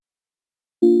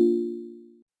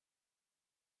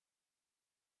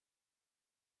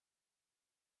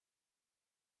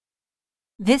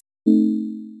Giving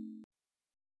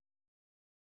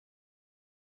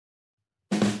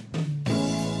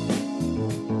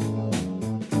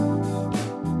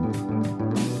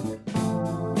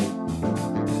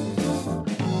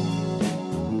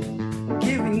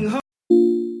hope.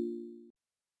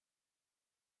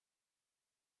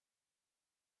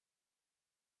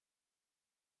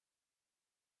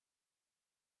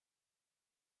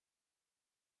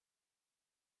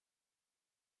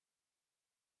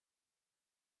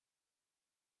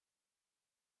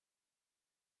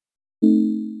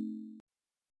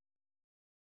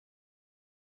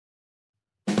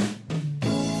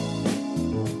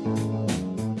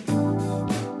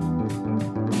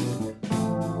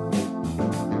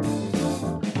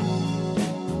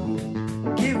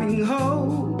 Giving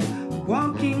hope,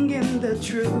 walking in the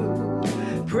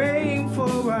truth, praying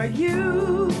for our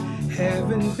youth,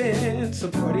 having been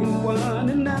supporting one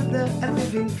another. A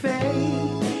living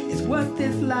faith is what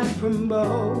this life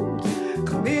promotes.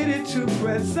 Committed to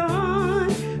press on,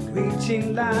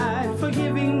 reaching life,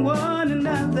 forgiving one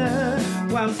another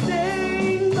while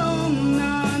staying on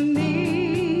our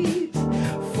knees.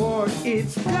 For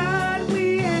it's God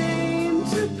we aim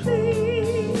to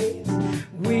please.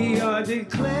 We are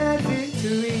declared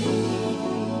victory.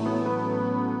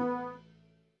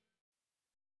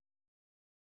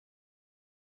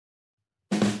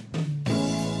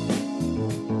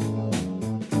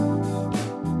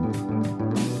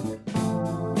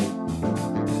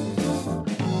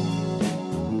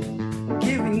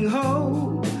 Giving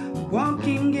hope,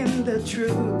 walking in the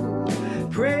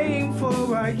truth, praying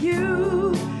for our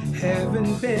youth,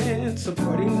 having been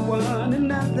supporting one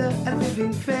another. A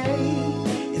living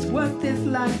faith is what this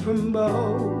life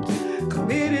promotes.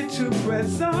 Committed to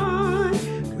press on,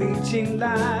 reaching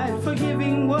life,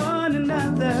 forgiving one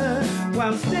another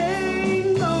while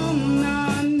staying on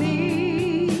our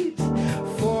knees.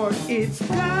 For it's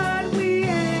God we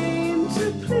aim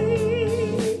to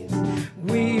please.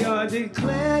 We are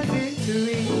declared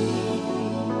victory.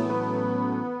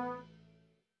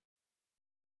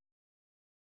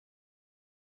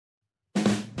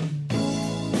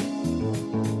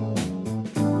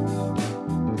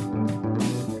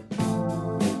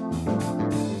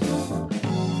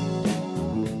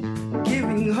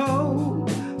 Giving hope,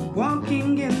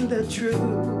 walking in the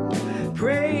truth,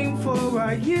 praying for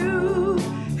our youth,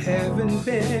 having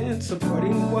been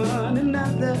supporting one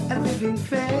another. A living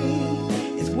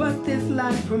faith is what this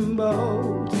life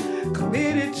promotes.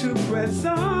 Committed to press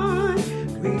on,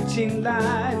 reaching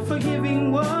life,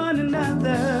 forgiving one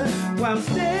another while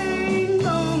staying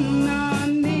on our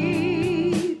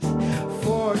knees.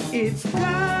 For it's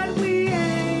God we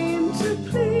aim to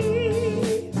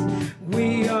please.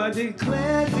 We are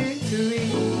declared victory.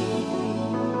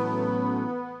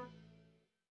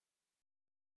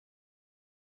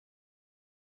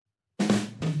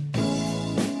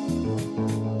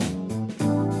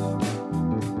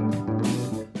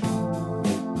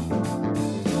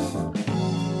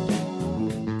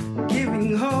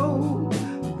 Giving hope,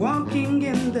 walking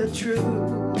in the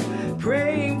truth,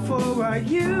 praying for our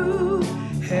youth,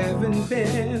 having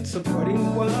been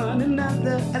supporting one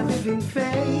another. A living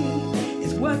faith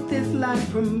is what this life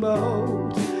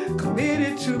promotes.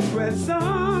 Committed to press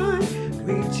on,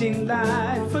 reaching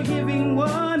life, forgiving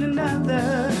one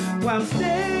another while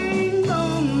staying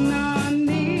on our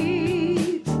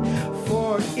knees.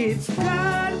 For it's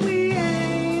God we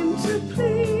aim to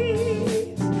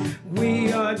please.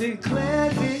 We are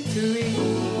declared victory.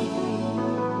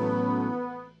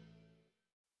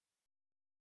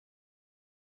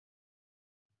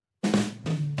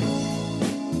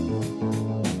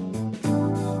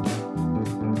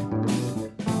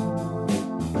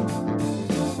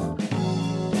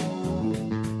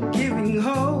 Giving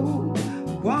hope,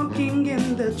 walking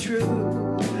in the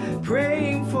truth,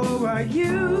 praying for our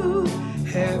youth,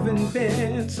 having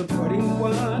been supporting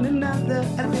one another.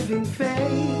 A living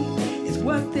faith is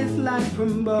what this life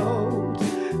promotes.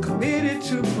 Committed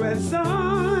to press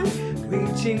on,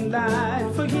 reaching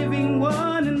life, forgiving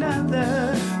one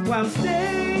another while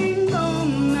staying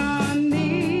on our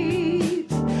knees.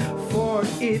 For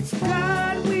it's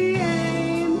God we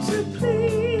aim to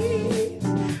please.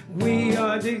 We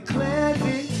are declared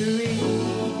victory.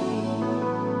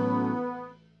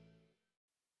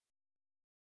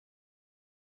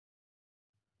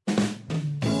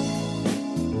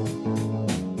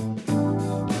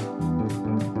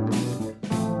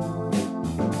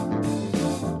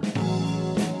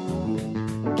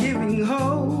 Giving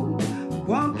hope,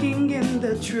 walking in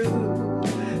the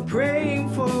truth, praying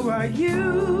for our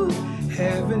youth,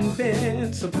 having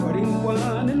been supporting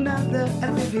one another.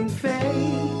 A living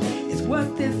faith is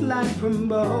what this life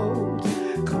promotes.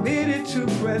 Committed to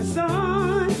press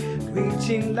on,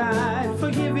 reaching life,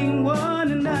 forgiving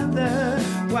one another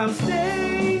while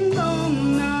staying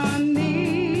on our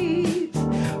knees.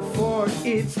 For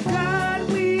it's God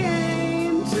we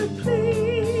aim to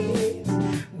please.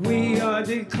 We are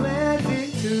declared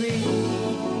victory.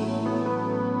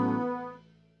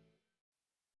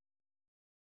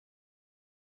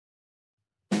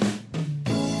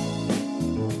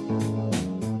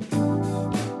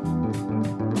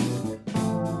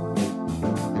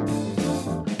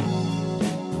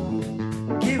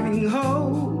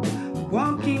 Hope,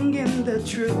 walking in the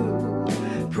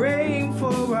truth, praying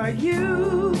for our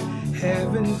youth,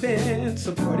 having been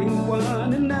supporting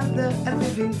one another. A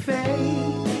living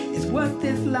faith is what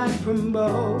this life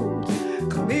promotes.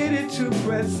 Committed to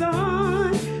press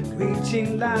on,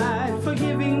 reaching life,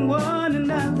 forgiving one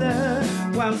another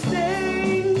while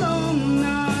staying on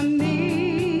our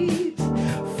knees.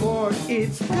 For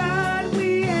it's God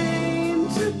we aim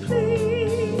to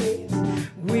please.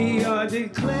 We are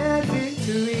declared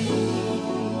victory.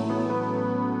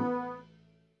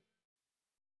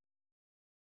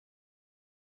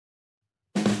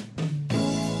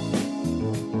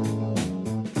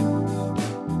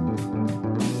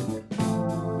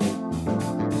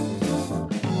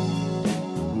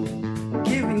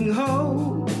 Giving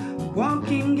hope,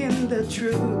 walking in the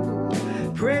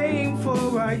truth, praying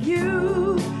for our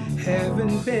youth,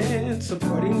 having been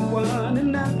supporting one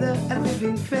another. A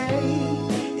living faith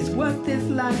is what this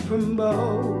life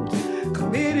promotes.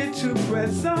 Committed to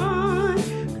press on,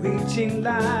 reaching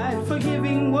life,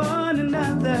 forgiving one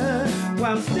another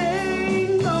while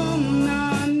staying on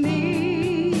our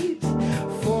knees.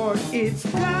 For it's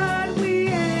God we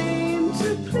aim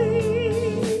to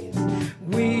please.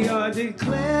 We are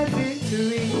declared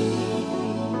victory.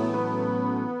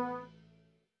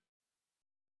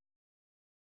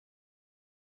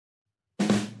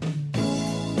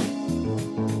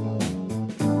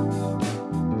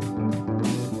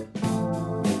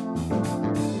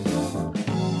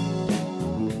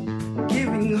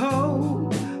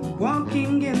 Hope,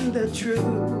 walking in the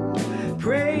truth,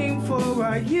 praying for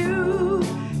our youth,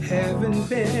 having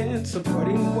been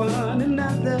supporting one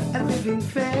another. A living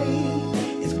faith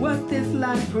is what this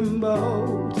life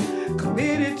promotes.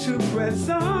 Committed to press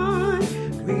on,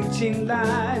 reaching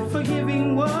life,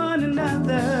 forgiving one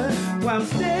another while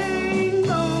staying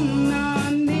on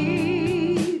our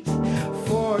knees.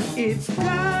 For it's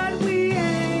God we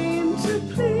aim to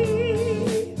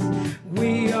please.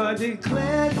 We are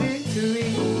declared victory.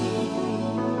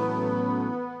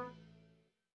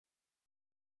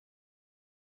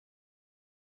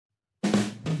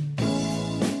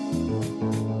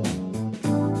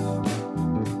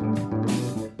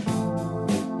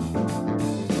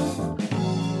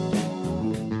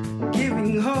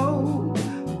 Giving hope,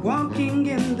 walking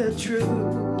in the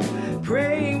truth,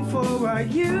 praying for our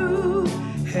youth,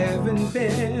 having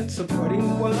been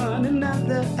supporting one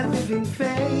another. A living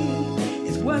faith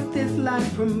is what this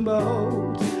life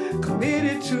promotes.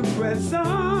 Committed to press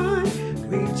on,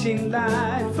 reaching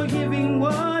life, forgiving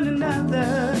one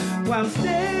another while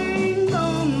staying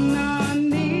on our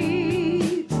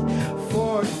knees.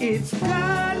 For it's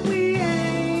God we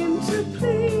aim to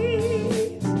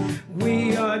please.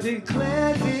 We are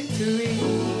declared victory.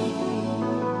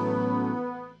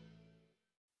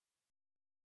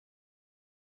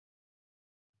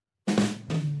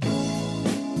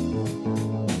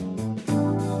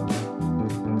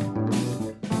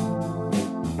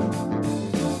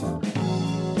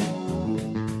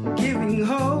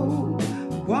 Hope,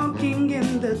 walking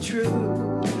in the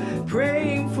truth,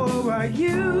 praying for our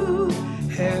youth,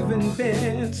 having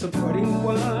been supporting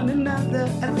one another.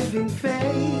 A living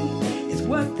faith is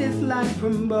what this life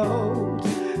promotes.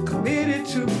 Committed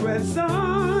to press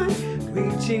on,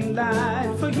 reaching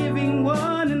life, forgiving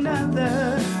one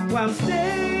another while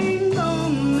staying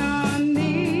on our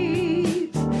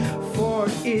knees. For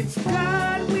it's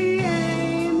God we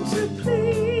aim to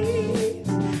please.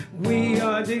 We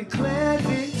are declared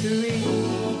victory.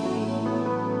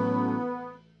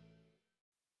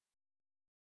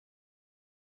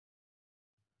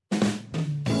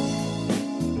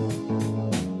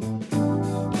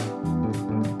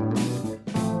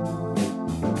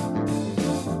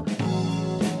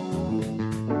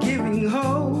 Giving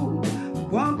hope,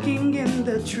 walking in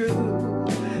the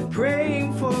truth,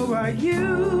 praying for our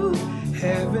youth,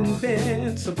 having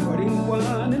been supporting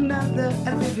one another.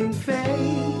 A living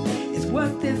faith is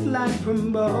what this life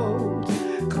promotes.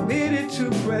 Committed to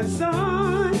press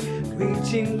on,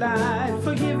 reaching life,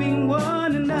 forgiving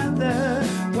one another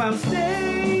while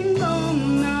staying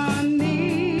on our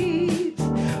knees.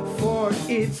 For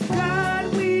it's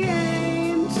God we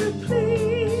aim to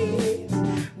please.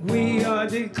 We are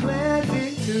declared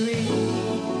victory.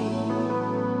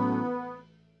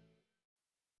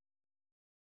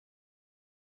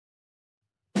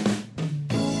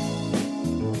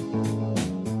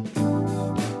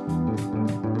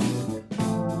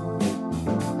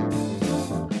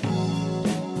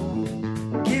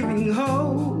 Giving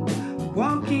hope,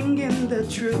 walking in the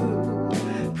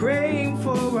truth, praying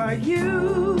for our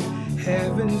youth,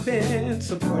 heaven bent,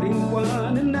 supporting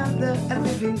one another. A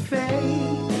living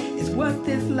faith is what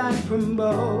this life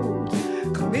promotes.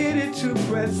 Committed to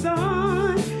press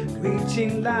on,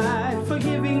 reaching life,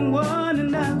 forgiving one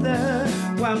another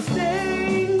while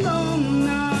staying on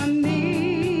our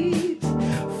knees.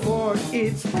 For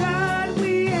it's God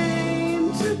we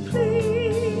aim to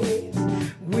please.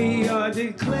 We are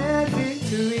declared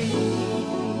victory.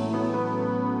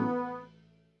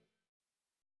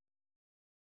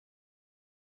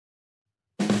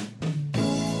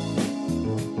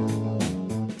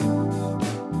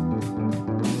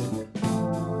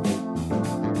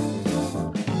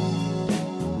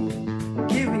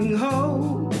 Giving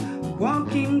hope,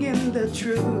 walking in the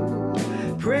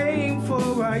truth, praying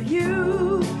for our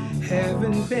youth,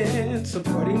 heaven bent,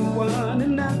 supporting one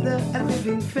another. A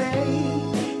living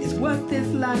faith is what this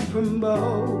life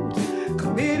promotes.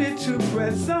 Committed to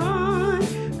press on,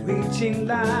 reaching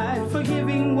life,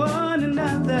 forgiving one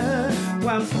another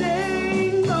while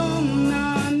staying on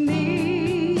our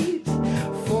knees.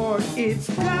 For it's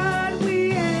God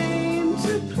we aim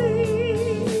to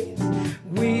please.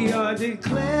 We are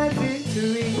declared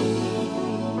victory.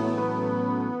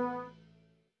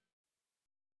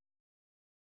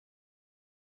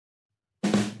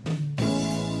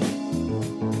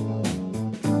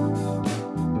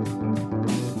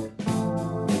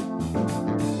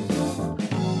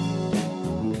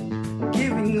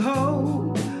 Giving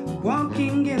hope,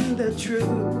 walking in the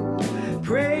truth,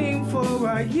 praying for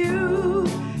our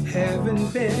youth, heaven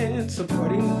bent,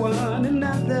 supporting one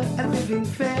another. A living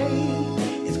faith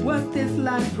is what this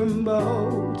life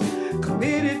promotes.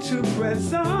 Committed to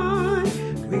press on,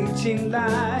 reaching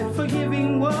life,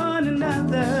 forgiving one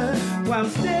another while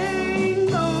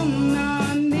staying on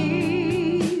our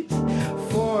knees.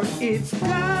 For it's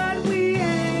God we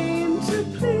aim to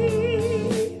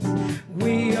please.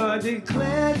 We are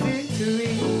declared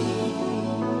victory.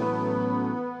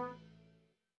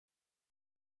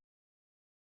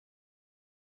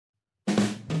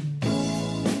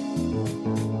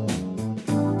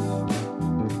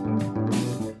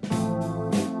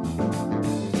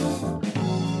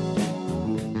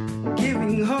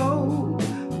 Giving hope,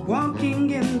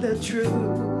 walking in the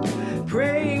truth,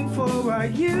 praying for our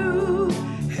youth,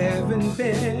 heaven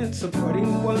bent,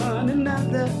 supporting one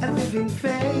another. A living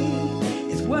faith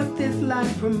is what this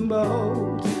life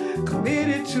promotes.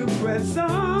 Committed to press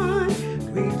on,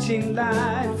 reaching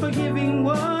life, forgiving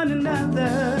one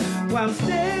another while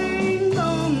staying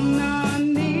on our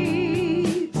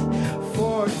knees.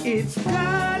 For it's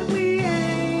God we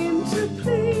aim to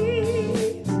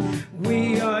please.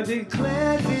 We are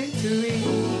declared victory.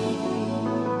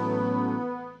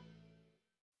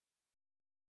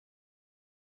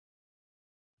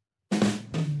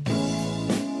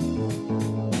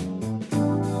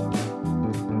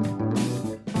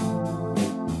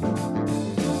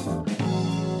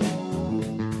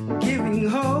 Giving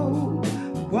hope,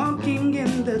 walking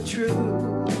in the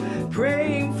truth,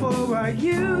 praying for our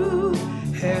youth,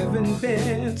 heaven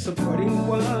bent, supporting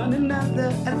one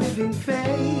another. A living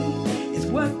faith is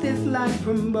what this life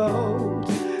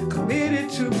promotes. Committed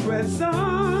to press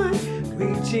on,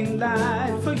 reaching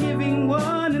life, forgiving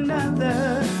one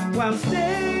another while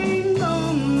staying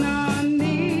on our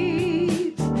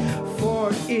knees.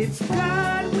 For it's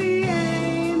God we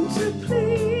aim to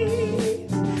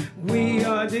please. We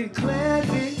are declared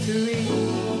victory.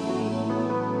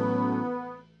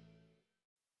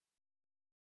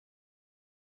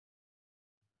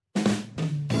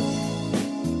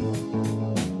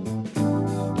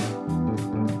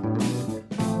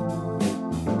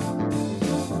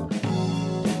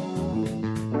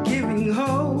 Giving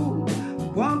hope,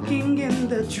 walking in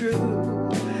the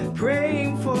truth,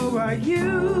 praying for our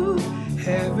youth,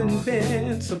 heaven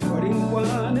bent, supporting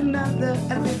one another.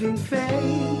 A living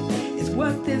faith is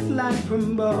what this life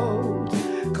promotes.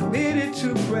 Committed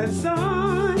to press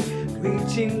on,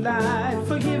 reaching life,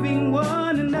 forgiving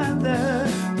one another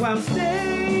while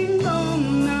staying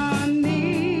on our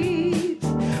knees.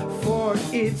 For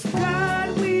it's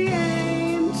God we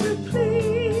aim to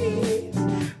please.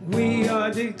 We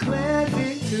are declared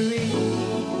victory.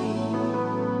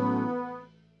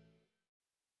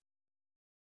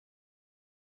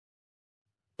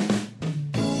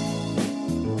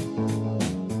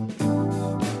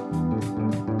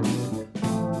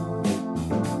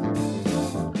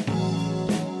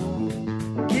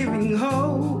 giving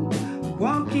hope,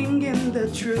 walking in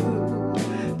the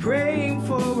truth, praying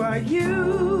for our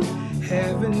youth,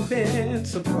 having been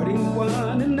supporting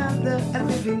one another. A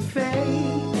living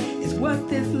faith is what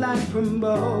this life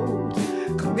promotes,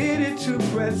 committed to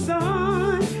press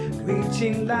on,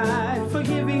 reaching life,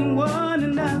 forgiving one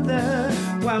another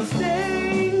while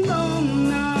staying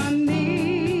on our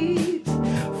knees.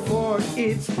 For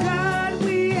it's God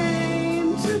we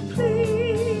aim to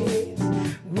please.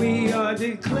 We are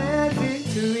declared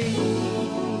victory.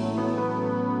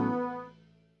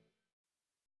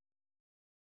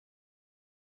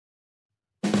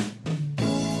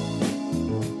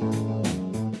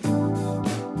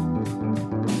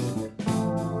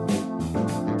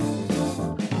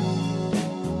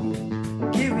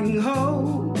 Giving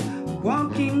hope,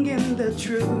 walking in the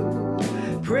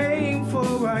truth, praying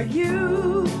for our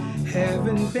youth,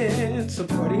 having been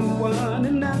supporting one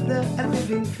another. A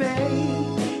living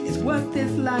faith is what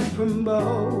this life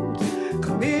promotes,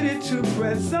 committed to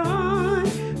press on,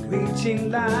 reaching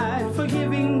life,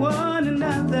 forgiving one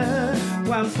another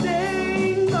while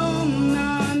staying on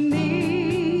our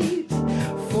knees.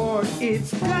 For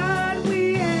it's God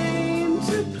we aim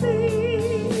to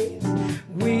please.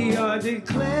 We are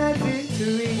declared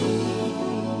victory.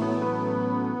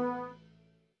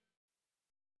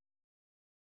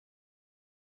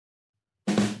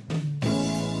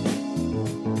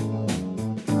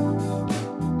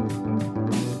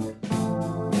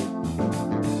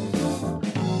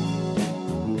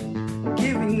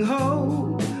 Giving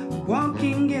hope,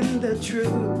 walking in the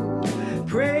truth,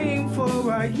 praying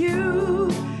for our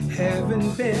youth,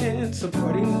 having been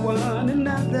supporting one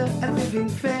another. A living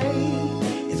faith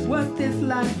is what this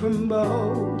life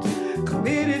promotes,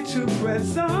 committed to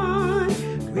press on,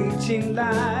 reaching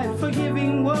life,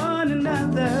 forgiving one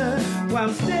another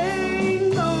while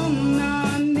staying on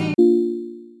our knees.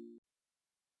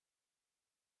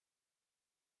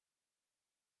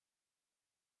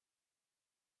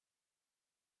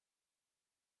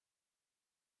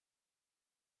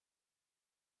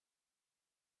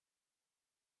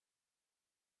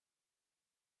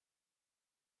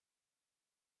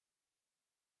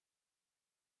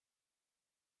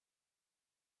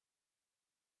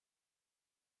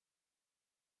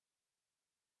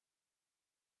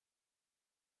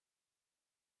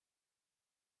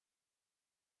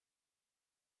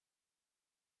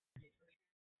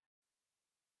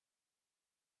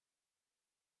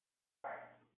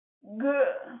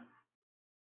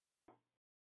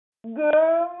 Good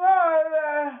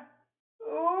morning.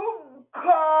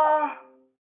 Call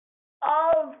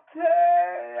of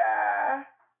Taylor.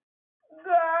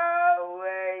 God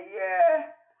with you.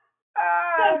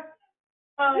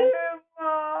 Good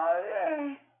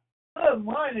morning. Good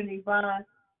morning, Yvonne.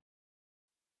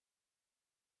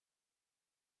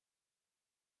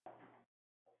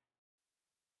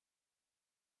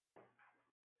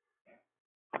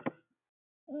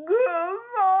 Good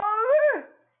morning.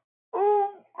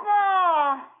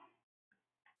 Call.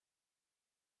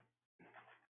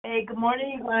 Hey, good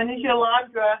morning, Yvonne. It's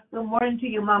Yolanda. Good morning to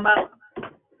you, Mama.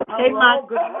 Hello,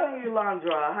 good morning,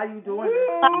 Yolanda. How you doing this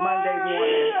Monday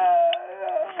morning?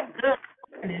 Good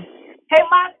morning. Hey,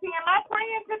 Moxie, am I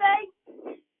praying today?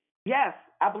 Yes,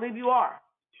 I believe you are.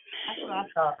 That's what I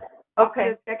thought.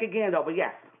 Okay. Check again, though, but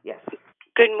yes.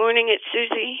 Good morning, it's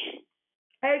Susie.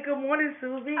 Hey, good morning,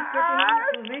 Susie. Good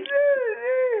to meet you, Susie.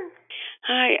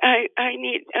 Hi, I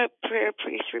need a prayer,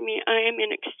 please, for me. I am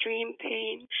in extreme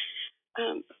pain.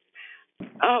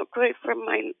 All the way from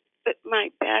my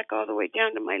back all the way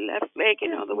down to my left leg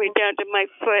and all the way down to my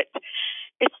foot.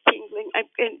 It's tingling. I'm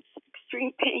in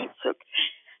extreme pain, so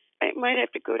I might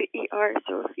have to go to ER.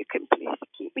 So if you can please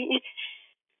keep me,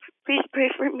 please pray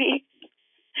for me.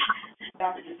 We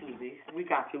got you, Susie. We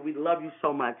got you. We love you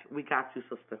so much. We got you,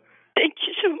 sister. Thank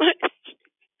you so much.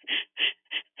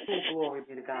 Oh, glory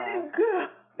be to God.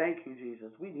 Thank you,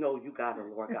 Jesus. We know you got her,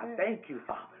 Lord God. Thank you,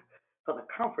 Father, for the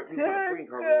comfort you're going to bring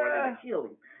her, Lord, and the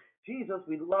healing. Jesus,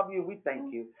 we love you. We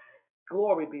thank you.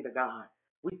 Glory be to God.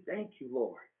 We thank you,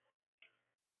 Lord.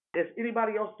 Is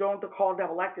anybody else joined the call that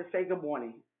would like to say good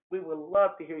morning? We would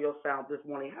love to hear your sound this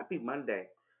morning. Happy Monday.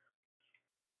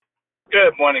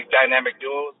 Good morning, Dynamic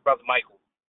Duos. Brother Michael.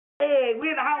 Hey, we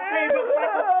in the house. Hey, Brother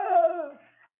Michael.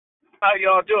 How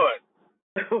y'all doing?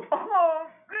 Okay.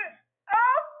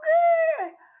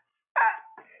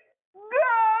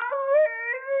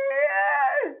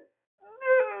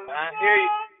 I hear you.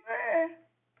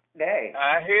 Hey.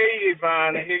 I hear you,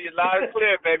 Yvonne. I hear you loud and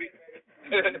clear, baby.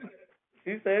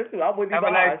 She says too. I'm with you. Have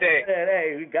a nice day. Said,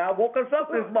 hey, God woke us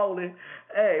up this morning.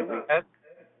 Hey,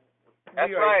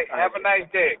 that's right. Have a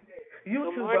nice day. You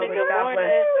Good too, morning, brother. good God morning.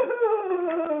 bless.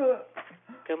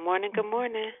 Good morning, good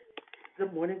morning.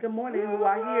 Good morning, good morning. Who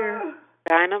are here?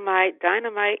 Dynamite,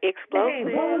 Hey, explosive.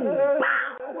 boom.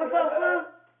 What's up, son?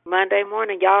 Monday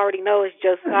morning, y'all already know it's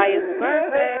Josiah's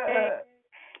birthday.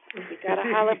 We gotta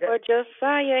holler for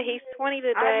Josiah. He's 20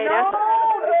 today. I know.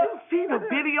 Did you see the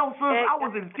video, son? I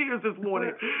was in tears this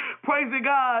morning. Praising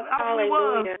God. I really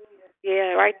was. Hallelujah.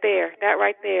 Yeah, right there. That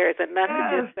right there is enough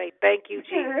to just say thank you,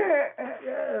 Jesus.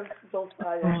 Yes,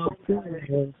 Josiah. It's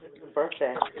his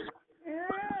birthday.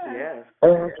 Yes.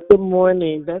 Good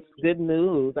morning. That's good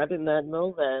news. I did not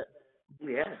know that.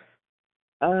 Yes.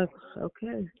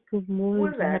 Okay. Good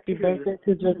morning. that? Happy birthday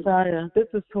to Josiah. This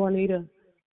is Tornita.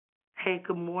 Hey,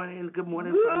 good morning. Good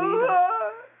morning, Sonita.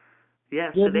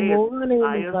 Yes, Good today morning, is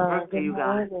Josaya's Yvonne. birthday, Good you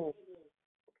guys. morning.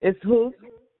 It's who?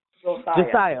 Josiah.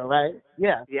 Josiah, right?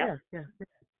 Yeah. Yeah. Yeah.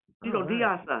 You know,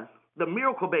 Dion's son, the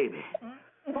miracle baby.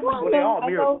 Well, Well, they all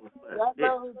miracles. I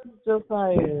know who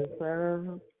Josiah is.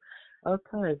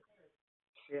 Okay.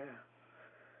 Yeah.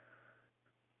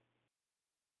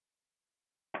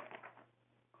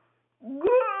 Good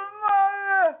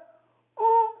morning.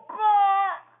 Oh,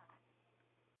 God.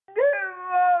 Good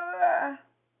morning.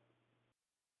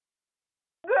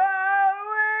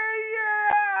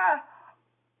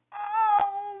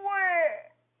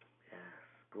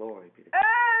 Glory be to God.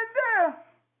 And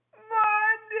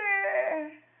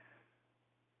Monday.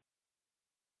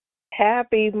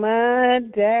 Happy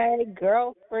Monday,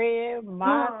 girlfriend.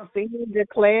 My senior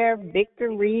declare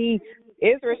victory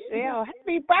is Rochelle.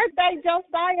 Happy birthday,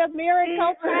 Josiah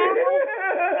Miracle Power.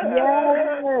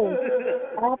 Yes.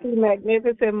 Happy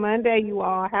magnificent Monday, you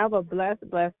all. Have a blessed,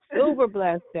 super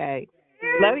blessed day.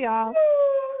 Love y'all.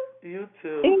 You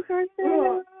too. Thanks,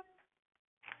 Rochelle.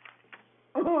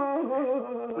 We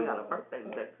got a birthday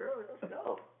today, girl. Let's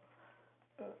go.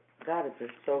 God is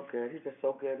just so good. He's just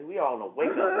so good. We all know wake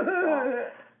up, y'all.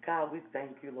 God, we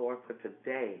thank you, Lord, for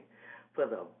today, for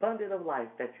the abundance of life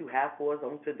that you have for us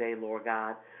on today, Lord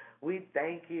God. We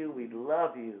thank you. We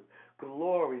love you.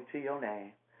 Glory to your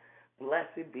name.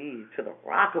 Blessed be to the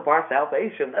rock of our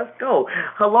salvation. Let's go.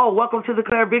 Hello, welcome to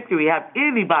Declare Victory. Have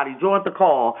anybody joined the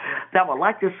call that would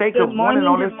like to say good morning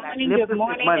on this magnificent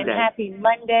Monday? And happy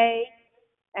Monday.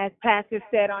 As Pastor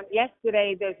said on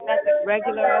yesterday, there's nothing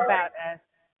regular about us.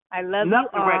 I love you all.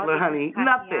 Nothing regular, honey.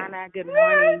 Nothing. Good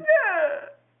morning.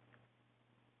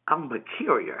 I'm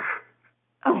peculiar.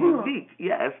 I'm unique.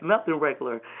 Yes, nothing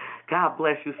regular. God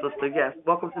bless you, sister. Yes,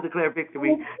 welcome to Declare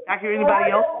Victory. I hear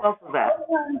anybody else? Who else is that?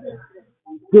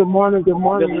 Good morning. Good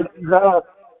morning.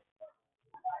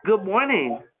 Good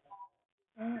morning.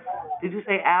 Did you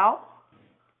say Al?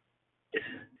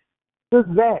 This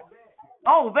is Zach.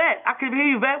 Oh, Vet. I can hear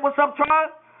you, Vet. What's up, Tron?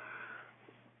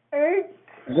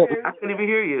 I couldn't even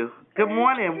hear you. Good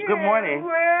morning. Good morning.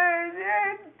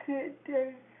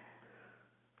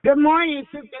 Good morning,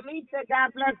 Sister Lisa.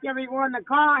 God bless everyone on the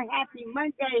call. Happy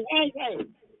Monday. Hey, hey.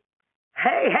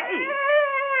 Hey, hey.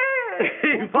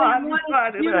 Yvonne, you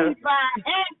started us.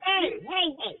 Hey,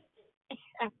 hey.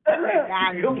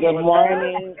 Good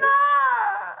morning.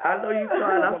 I know you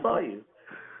tried. I saw you.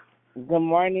 Good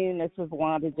morning. This is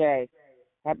Wanda J.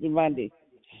 Happy Monday.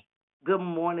 Good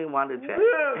morning, Wanda J.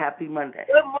 Happy Monday.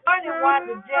 Good morning,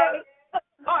 Wanda J.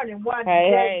 Good morning, Wanda J.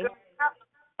 Hey.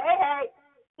 Hey, hey.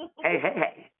 Hey, hey,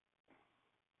 hey.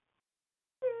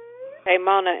 Hey,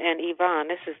 Mona and Yvonne,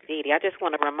 this is Dee Dee. I just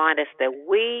want to remind us that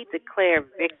we declare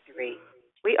victory.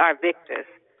 We are victors.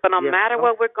 So no matter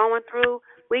what we're going through,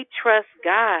 we trust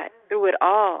God through it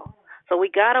all. So we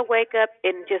got to wake up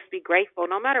and just be grateful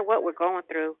no matter what we're going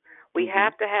through. We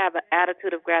have to have an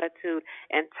attitude of gratitude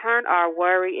and turn our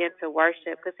worry into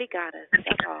worship because he got us.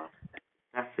 That's all.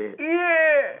 That's it.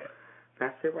 Yeah.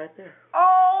 That's it right there.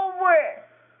 Always.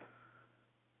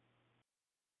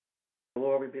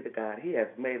 Glory be to God. He has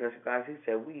made us, guys. He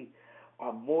said we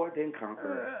are more than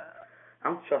conquerors.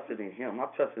 I'm trusting in him. I'm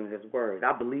trusting in his word.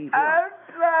 I believe him.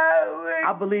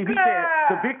 I believe he said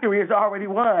the victory is already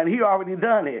won. He already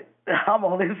done it.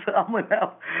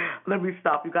 Let me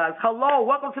stop, you guys. Hello.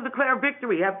 Welcome to Declare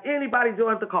Victory. Have anybody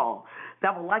joined the call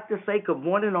that would like to say good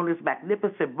morning on this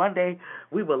magnificent Monday?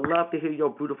 We would love to hear your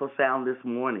beautiful sound this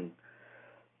morning.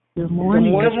 Good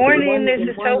morning. Good morning. This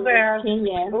is Topaz.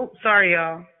 Oops, sorry,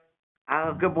 y'all.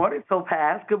 Good morning,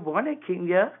 Topaz. Good morning,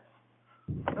 Kenya.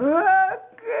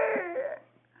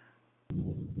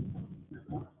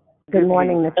 Good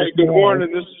morning. Good morning.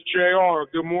 This is JR.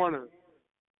 Good morning.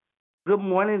 Good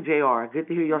morning, JR. Good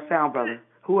to hear your sound, brother.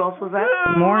 Who else was that?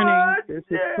 Good morning. This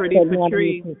is Pretty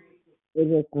Patrice. It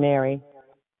is Mary.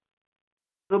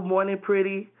 Good morning,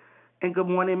 Pretty. And good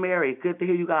morning, Mary. Good to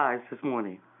hear you guys this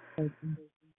morning.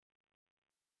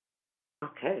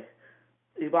 Okay.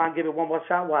 Yvonne, give it one more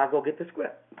shot while I go get the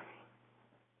script.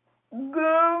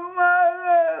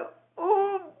 Grandmother,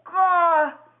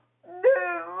 Uka,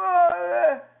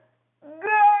 Demore,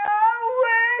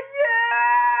 Gawaya,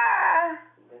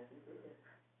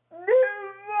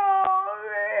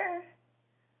 Demore.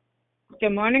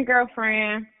 Good morning,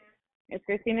 girlfriend. It's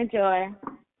Christina Joy.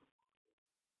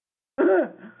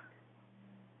 Grandmother.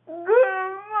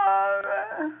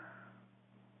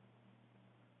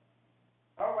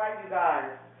 All right, you guys.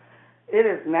 It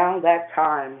is now that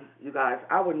time, you guys.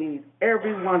 I would need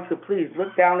everyone to please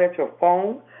look down at your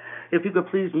phone. If you could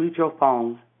please mute your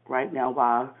phone right now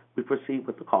while we proceed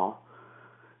with the call.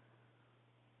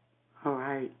 All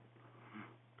right.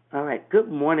 All right. Good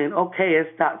morning. Okay,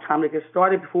 it's time to get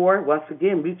started. Before, once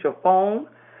again, mute your phone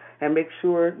and make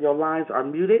sure your lines are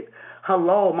muted.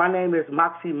 Hello, my name is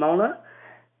Moxie Mona,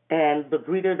 and the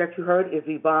greeter that you heard is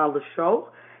Yvonne LaChaux,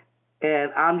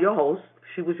 and I'm your host.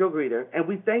 She was your greeter, and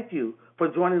we thank you for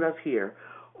joining us here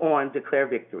on Declare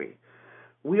Victory.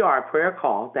 We are a prayer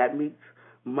call that meets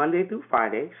Monday through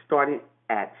Friday, starting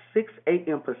at 6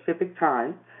 a.m. Pacific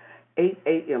Time, 8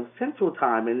 a.m. Central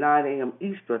Time, and 9 a.m.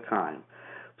 Eastern Time,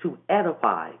 to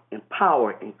edify,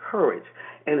 empower, encourage,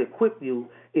 and equip you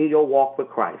in your walk with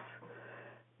Christ.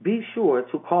 Be sure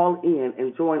to call in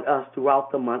and join us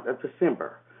throughout the month of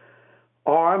December.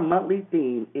 Our monthly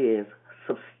theme is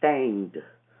Sustained.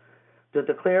 The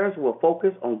declarers will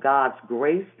focus on God's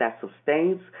grace that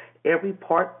sustains every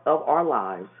part of our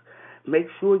lives. Make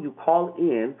sure you call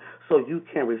in so you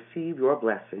can receive your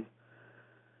blessing.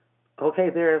 Okay,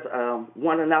 there's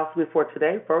one announcement for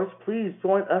today. First, please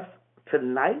join us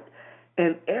tonight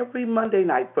and every Monday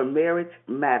night for Marriage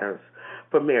Matters,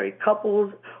 for married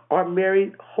couples or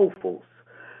married hopefuls.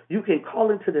 You can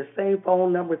call into the same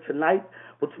phone number tonight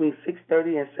between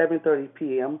 6:30 and 7:30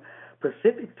 p.m.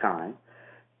 Pacific Time,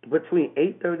 between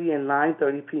 8:30 and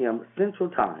 9:30 p.m. Central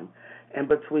Time, and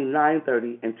between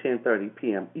 9:30 and 10:30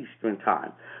 p.m. Eastern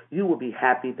Time. You will be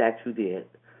happy that you did.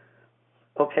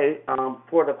 Okay,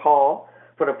 for the call,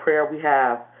 for the prayer, we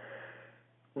have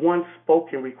one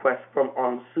spoken request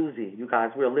from Susie. You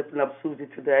guys, we're lifting up Susie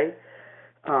today.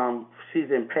 She's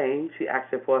in pain. She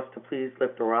asked for us to please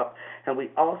lift her up. And we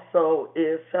also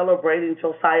is celebrating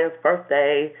Josiah's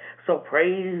birthday, so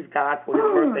praise God for his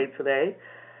birthday today.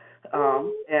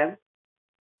 And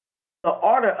the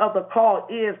order of the call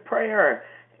is prayer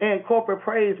and corporate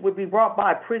praise would be brought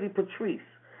by Pretty Patrice.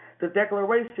 The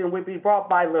declaration would be brought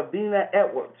by Lavina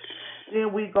Edwards.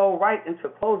 Then we go right into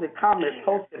closing comments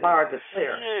hosted by our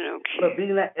declare,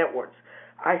 Lavina Edwards.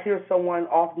 I hear someone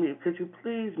off mute. Could you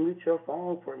please mute your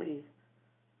phone for me?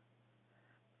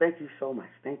 Thank you so much.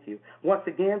 Thank you. Once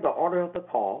again, the order of the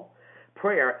call,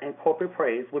 prayer and corporate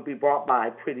praise would be brought by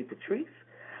Pretty Patrice.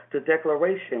 The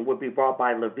declaration would be brought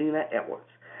by Lavina Edwards.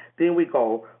 Then we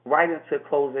go right into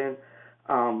closing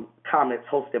comments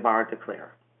hosted by our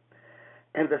declare.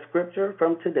 And the scripture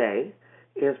from today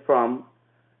is from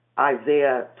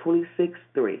Isaiah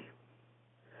 26:3.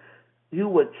 You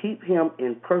would keep him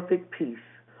in perfect peace,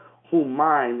 whose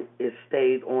mind is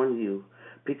stayed on you,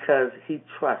 because he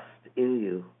trusts in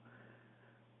you.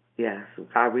 Yes,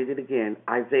 I read it again.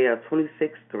 Isaiah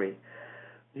 26:3.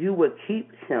 You would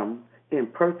keep him in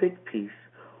perfect peace,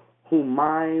 whose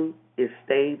mind is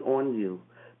stayed on you,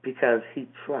 because he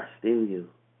trusts in you.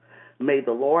 May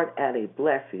the Lord add a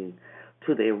blessing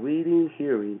to their reading,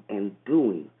 hearing, and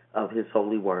doing of his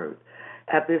holy word.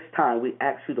 At this time, we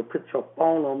ask you to put your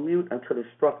phone on mute until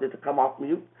instructed to come off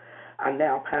mute. I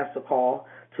now pass the call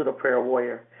to the prayer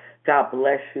warrior. God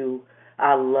bless you.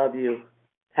 I love you.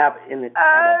 Have a blessed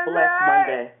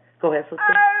Monday. Go ahead, sister.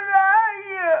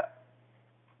 I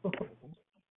love you.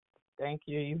 Thank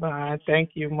you, Yvonne.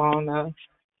 Thank you, Mona.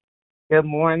 Good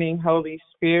morning, Holy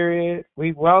Spirit.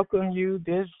 We welcome you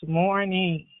this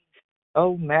morning.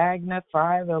 Oh,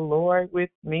 magnify the Lord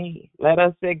with me. Let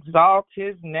us exalt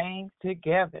his name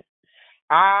together.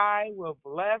 I will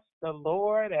bless the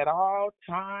Lord at all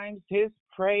times. His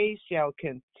praise shall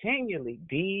continually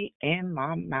be in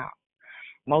my mouth.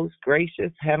 Most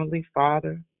gracious Heavenly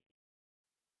Father,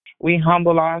 we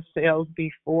humble ourselves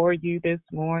before you this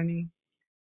morning.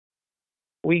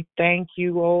 We thank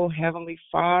you, oh Heavenly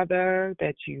Father,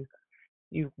 that you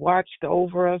watched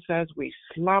over us as we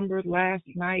slumbered last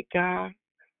night, God.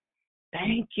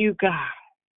 Thank you, God.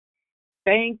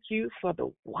 Thank you for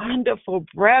the wonderful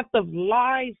breath of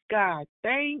life, God.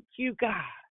 Thank you, God.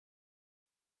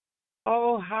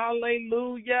 Oh,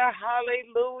 hallelujah,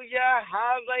 hallelujah,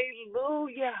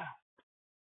 hallelujah.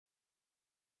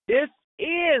 This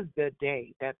is the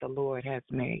day that the Lord has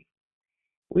made.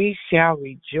 We shall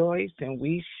rejoice and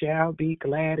we shall be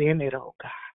glad in it, oh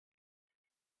God.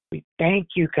 We thank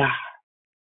you, God,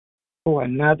 for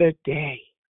another day,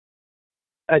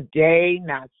 a day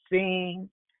not seen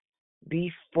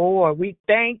before. We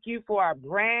thank you for our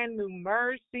brand new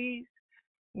mercies,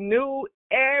 new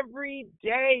every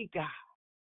day, God.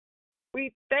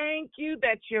 We thank you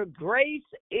that your grace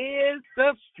is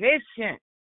sufficient.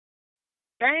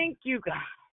 Thank you, God.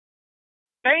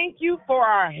 Thank you for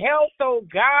our health, oh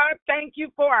God. Thank you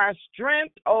for our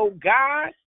strength, oh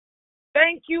God.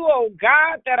 Thank you, oh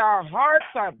God, that our hearts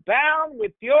are bound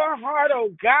with your heart, oh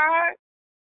God.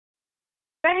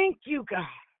 Thank you, God.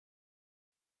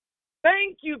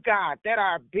 Thank you, God, that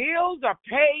our bills are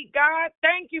paid, God.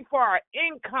 Thank you for our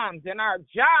incomes and our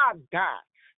jobs, God.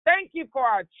 Thank you for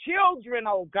our children,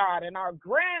 oh God, and our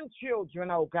grandchildren,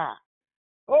 oh God.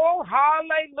 Oh,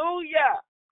 hallelujah.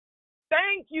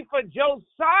 Thank you for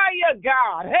Josiah,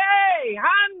 God. Hey,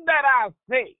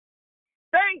 Handarase.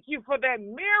 Thank you for that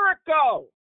miracle.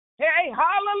 Hey,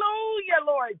 hallelujah,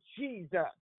 Lord Jesus.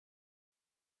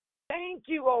 Thank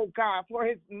you, oh God, for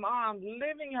his mom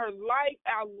living her life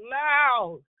out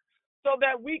loud so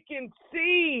that we can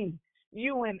see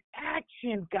you in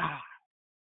action, God.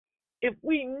 If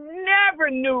we never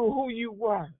knew who you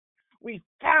were, we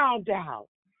found out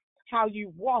how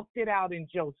you walked it out in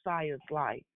Josiah's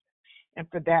life. And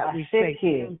for that, we say thank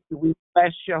you. We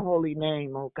bless your holy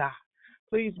name, oh God.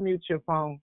 Please mute your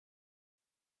phone.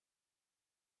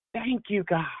 Thank you,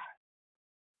 God.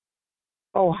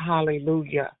 Oh,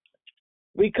 hallelujah.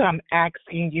 We come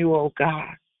asking you, oh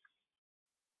God,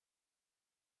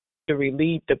 to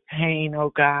relieve the pain,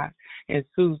 oh God, in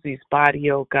Susie's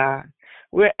body, oh God.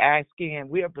 We're asking and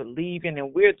we're believing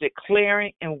and we're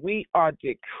declaring and we are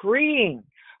decreeing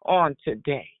on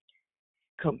today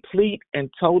complete and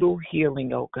total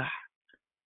healing, oh God.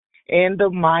 In the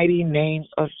mighty name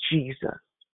of Jesus.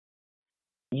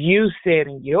 You said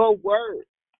in your word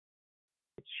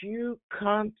that you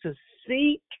come to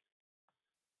seek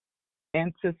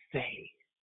and to save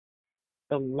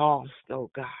the lost, oh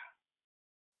God.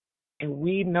 And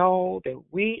we know that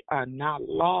we are not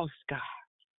lost, God.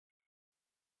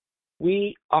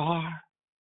 We are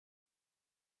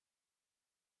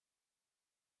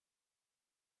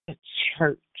the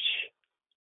church.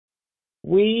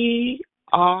 We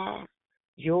are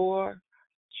your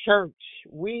church.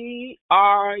 We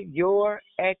are your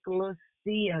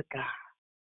ecclesia, God.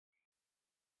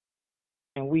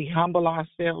 And we humble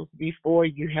ourselves before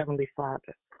you, Heavenly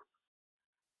Father.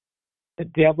 The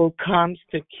devil comes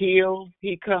to kill,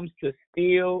 he comes to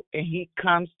steal, and he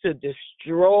comes to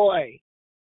destroy.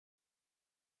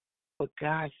 But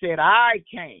God said, I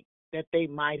came that they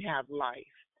might have life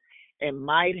and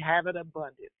might have it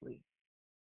abundantly.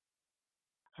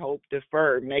 Hope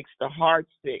deferred makes the heart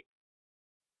sick.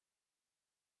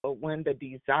 But when the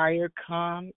desire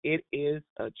comes, it is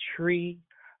a tree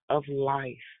of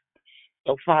life.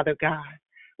 So, Father God,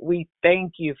 we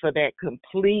thank you for that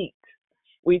complete.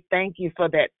 We thank you for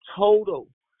that total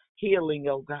healing,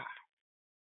 oh God.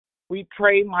 We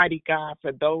pray, mighty God,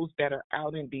 for those that are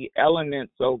out in the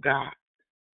elements, oh God.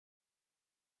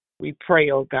 We pray,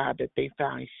 oh God, that they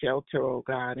find shelter, oh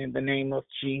God, in the name of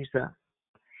Jesus.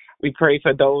 We pray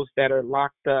for those that are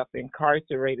locked up,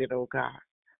 incarcerated, oh God.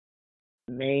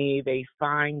 May they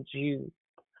find you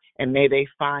and may they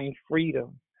find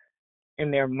freedom in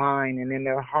their mind and in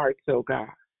their hearts, oh God.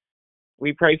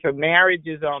 We pray for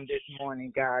marriages on this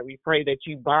morning, God. We pray that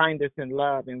you bind us in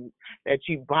love and that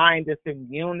you bind us in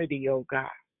unity, oh God.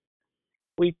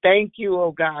 We thank you,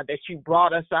 oh God, that you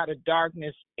brought us out of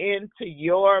darkness into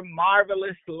your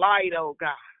marvelous light, oh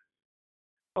God.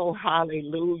 Oh,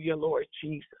 hallelujah, Lord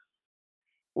Jesus.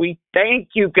 We thank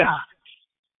you, God.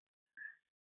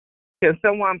 Can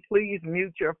someone please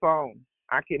mute your phone?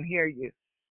 I can hear you.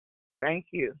 Thank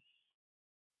you.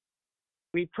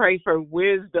 We pray for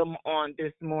wisdom on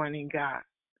this morning, God.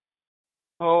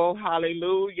 Oh,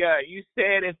 hallelujah. You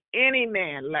said if any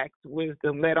man lacks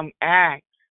wisdom, let him ask.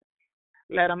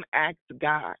 Let him ask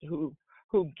God who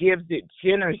gives it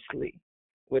generously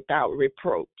without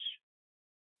reproach.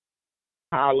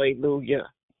 Hallelujah.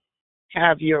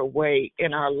 Have your way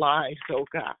in our lives, oh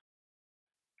God.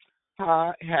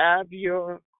 Have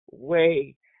your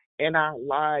way in our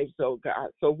lives, oh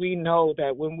God. So we know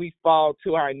that when we fall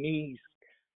to our knees,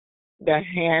 the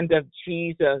hand of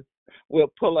Jesus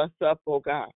will pull us up, oh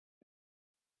God.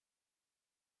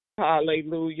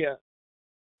 Hallelujah.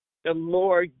 The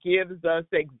Lord gives us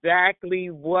exactly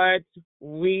what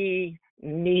we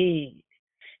need.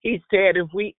 He said if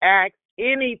we ask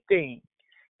anything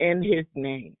in his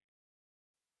name,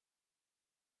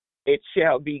 it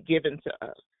shall be given to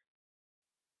us.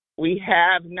 We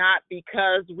have not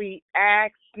because we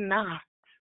ask not.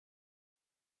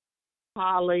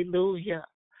 Hallelujah.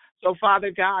 So,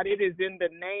 Father God, it is in the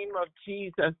name of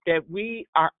Jesus that we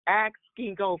are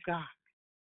asking, oh God,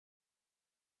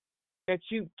 that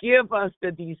you give us the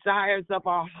desires of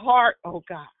our heart, oh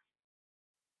God.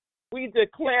 We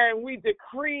declare and we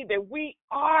decree that we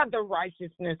are the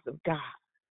righteousness of God.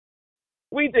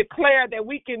 We declare that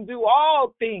we can do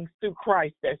all things through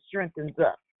Christ that strengthens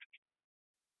us.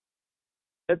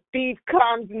 The thief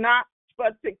comes not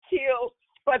but to kill,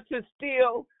 but to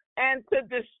steal and to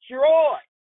destroy.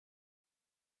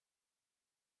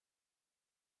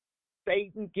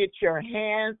 Satan, get your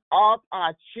hands off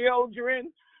our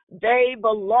children. They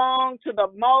belong to the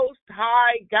Most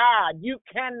High God. You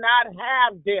cannot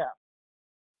have them.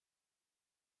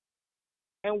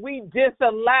 And we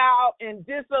disallow and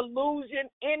disillusion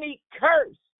any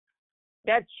curse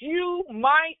that you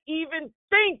might even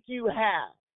think you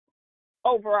have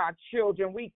over our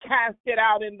children. We cast it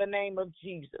out in the name of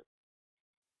Jesus.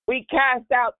 We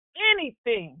cast out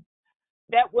anything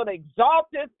that would exalt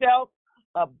itself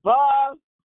above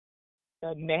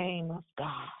the name of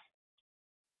God.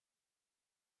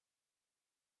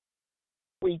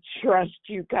 We trust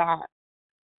you, God.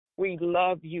 We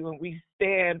love you, and we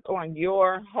stand on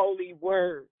your holy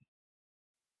word.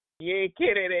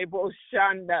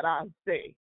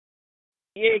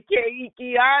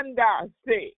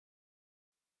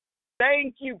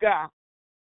 Thank you, God.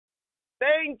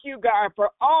 Thank you, God,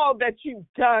 for all that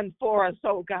you've done for us,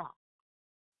 oh God.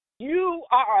 You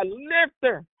are a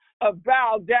lifter of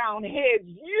bowed down heads.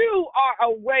 You are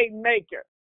a way maker.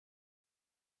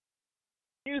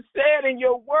 You said in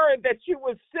your word that you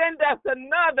would send us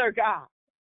another, God.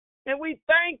 And we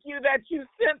thank you that you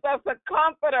sent us a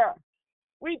comforter.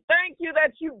 We thank you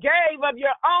that you gave of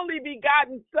your only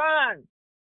begotten Son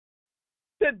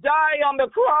to die on the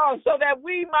cross so that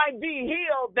we might be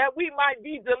healed, that we might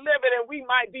be delivered, and we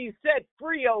might be set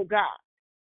free, oh God.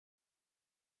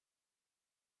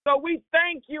 So we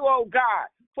thank you, oh God,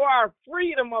 for our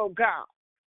freedom, oh God.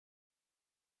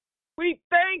 We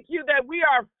thank you that we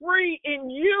are free in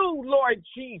you, Lord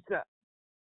Jesus.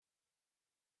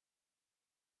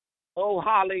 Oh,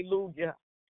 hallelujah.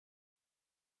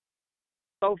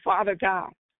 So, Father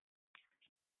God,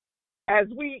 as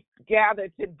we gather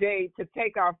today to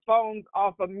take our phones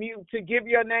off of mute, to give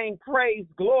your name praise,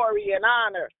 glory, and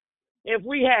honor, if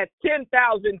we had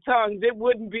 10,000 tongues, it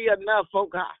wouldn't be enough, oh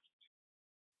God.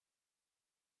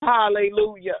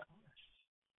 Hallelujah.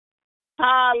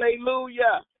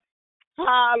 Hallelujah.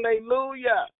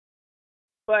 Hallelujah.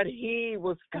 But he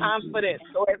was confident.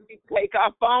 So as we take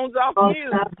our phones off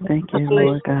mute. Thank you,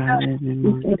 Lord God.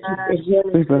 We bless your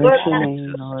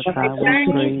name, Lord God. We praise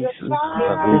you.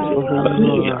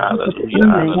 Hallelujah.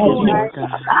 Thank you, Lord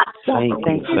God. Thank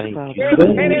you,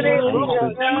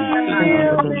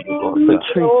 Father. We treat that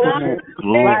prayer.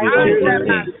 Glory to your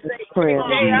name. Glory,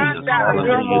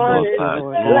 hallelujah, Lord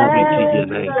God.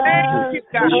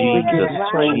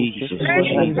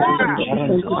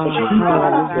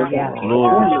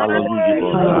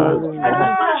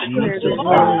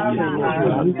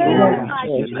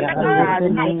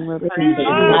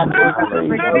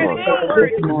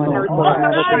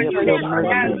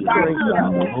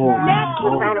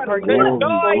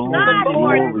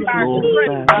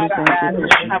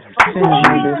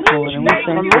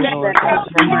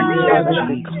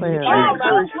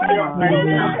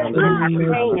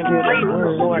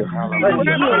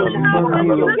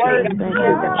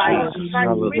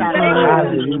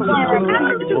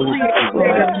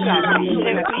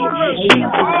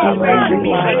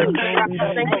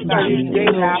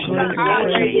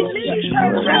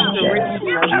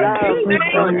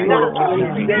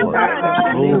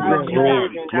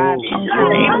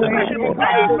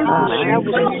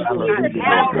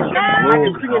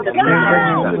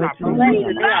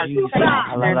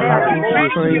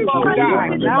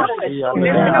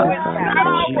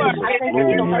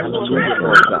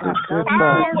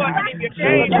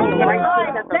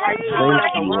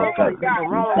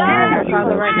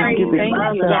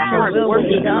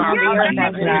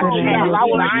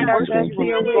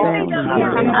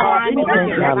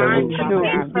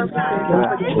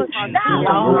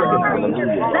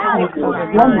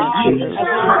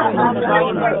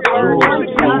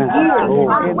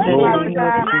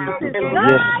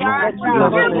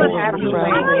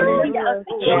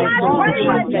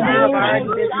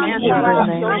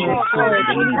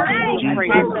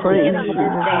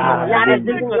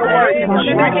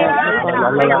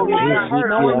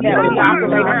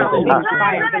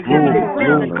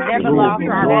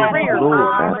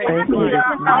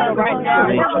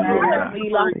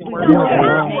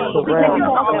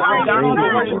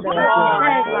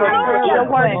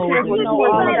 Jesus, we know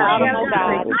all about them, oh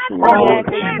God. We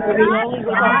ask that you will be only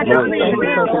with us in the way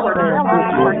we know what to do,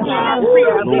 Lord God. We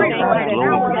thank you that you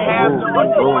will have no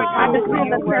way. I decree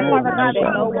and declare, Father God,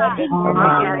 that no weapon from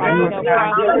against us shall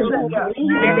prosper.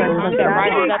 Every tongue that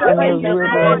rises up against us,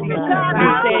 Lord, you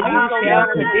said you shall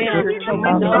condemn. So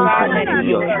we know, God, that if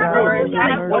you are for us,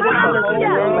 what is the whole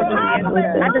world against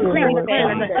us? I decree and declare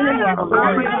that you are for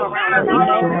us. We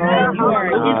know that you are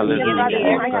against the enemy.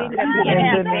 Everything that the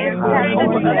enemy stands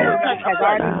for against us has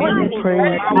already been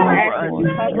destroyed. I ask that you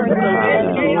cover us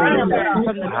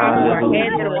from the top of our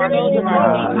heads to the soles of our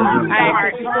feet. I ask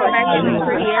that you protect and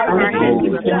decree every our hands to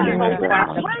the prayer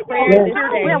this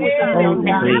day,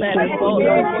 that you let us go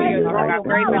before your throne of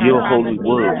grace and your holy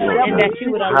word, Lord. and that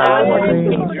you would allow us to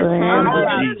speak your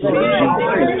promises, Jesus,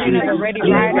 the ready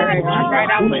writer, as you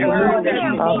write out the words that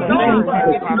you speak,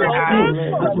 Father God.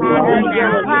 Upon her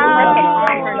now, rest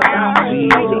upon her now. Holy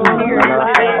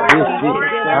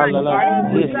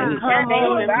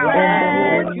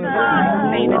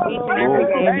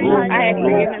Spirit, I ask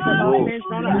forgiveness of all sins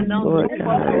known and unknown. Praise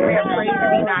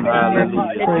be not hindered.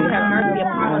 That you have mercy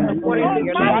upon us according to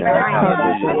your loving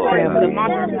kindness, according to the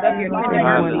multitude of your tender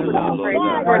mercies.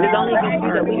 For it is only through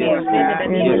you that we may offend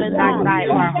and evil in thy sight.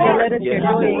 So let us your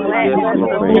joy and gladness in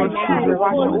the Lord, and to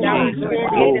wash us down with your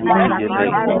create in us our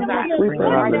hearts, O God.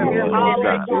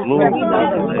 We know that we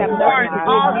have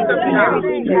nothing to give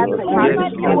you, and everything that you have to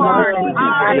do word that you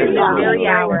have in this very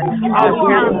hour. All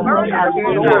we have is broken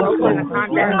spirit of broken and a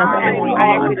contact heart. I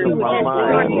ask that you would just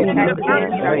do it and protect us and keep us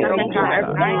broken from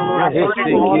every evil,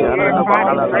 Lord. All the fear, pride,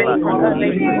 and grace, Lord,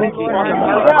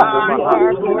 you are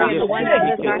our glory, the one that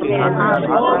does not end.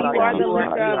 Lord, you are the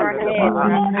lifter of our head.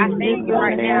 I thank you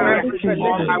right now for lifting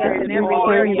us in every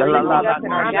area, lifting us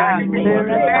in our jobs, lifting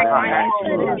us in our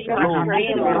finances, lifting us in our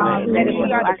family. That if we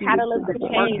are the catalyst of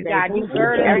change, God, you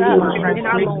gird us up in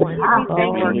our loins. We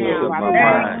thank you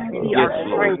now. We are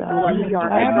strength, Lord. We are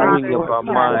strength.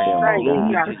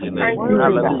 We are strength. We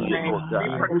are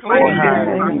strength.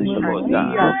 Hallelujah, Lord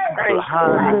God.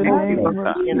 Hallelujah, Lord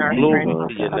God.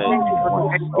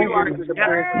 Hallelujah, Lord God.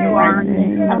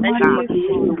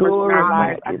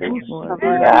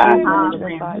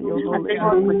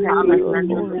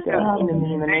 Glory to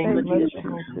your name.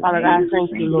 Father God, thank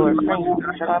you, Lord. Thank you.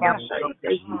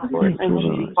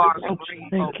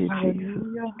 Thank you, Jesus.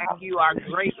 And you are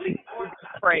greatly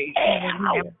praised.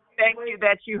 And thank you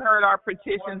that you heard our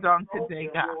petitions on today,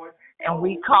 God. And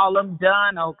we call them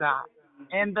done, oh God,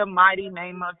 in the mighty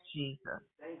name of Jesus.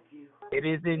 It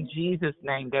is in Jesus'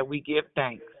 name that we give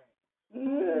thanks.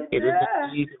 It is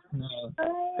in Jesus' name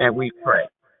that we pray.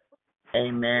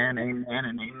 Amen, amen,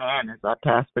 and amen as I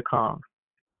pass the call.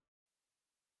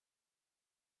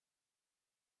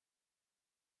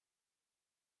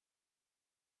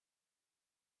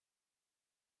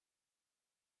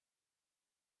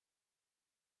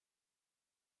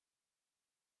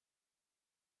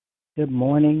 Good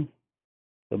morning.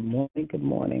 Good morning. Good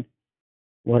morning.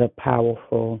 What a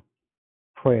powerful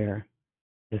prayer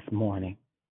this morning.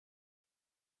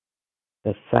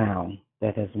 The sound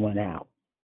that has went out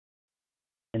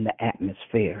in the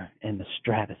atmosphere, in the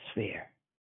stratosphere,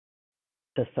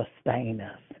 to sustain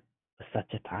us for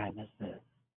such a time as this.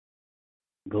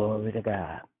 Glory to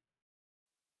God.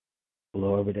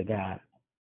 Glory to God.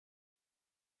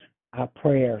 Our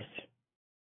prayers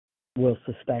will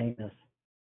sustain us.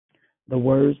 The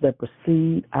words that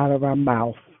proceed out of our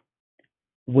mouth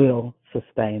will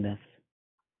sustain us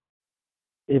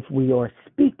if we are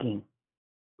speaking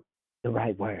the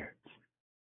right words.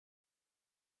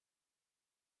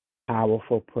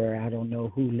 Powerful prayer. I don't know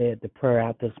who led the prayer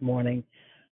out this morning,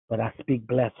 but I speak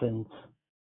blessings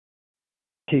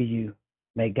to you.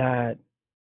 May God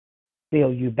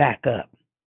fill you back up.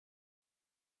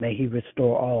 May He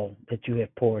restore all that you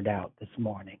have poured out this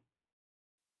morning.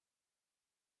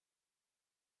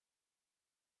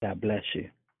 God bless you.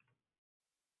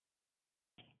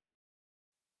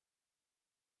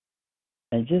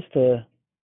 And just to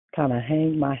kind of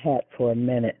hang my hat for a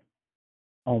minute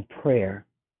on prayer,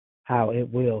 how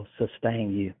it will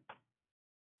sustain you.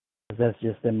 That's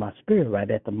just in my spirit right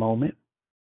at the moment.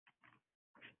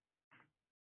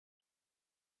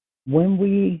 When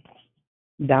we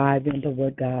dive into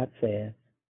what God says,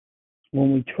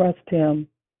 when we trust Him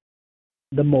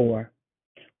the more,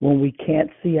 when we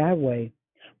can't see our way,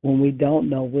 when we don't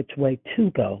know which way to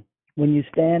go, when you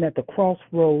stand at the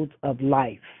crossroads of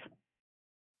life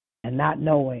and not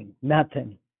knowing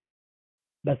nothing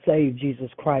but save Jesus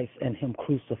Christ and Him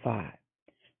crucified.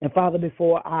 And Father,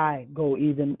 before I go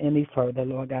even any further,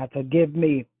 Lord God, forgive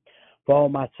me for all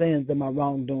my sins and my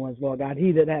wrongdoings, Lord God.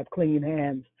 He that hath clean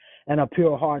hands and a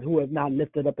pure heart, who have not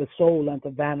lifted up his soul unto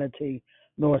vanity,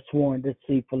 nor sworn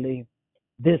deceitfully.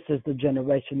 This is the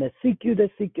generation that seek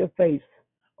your face,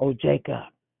 O Jacob.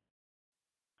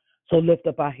 So lift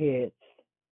up our heads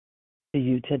to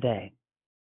you today.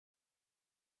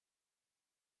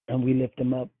 And we lift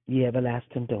them up, ye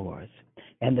everlasting doors,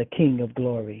 and the King of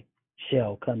glory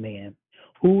shall come in.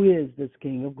 Who is this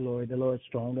King of glory? The Lord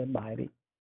strong and mighty,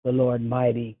 the Lord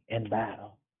mighty in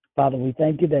battle. Father, we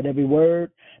thank you that every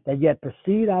word that yet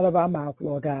proceed out of our mouth,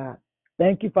 Lord God,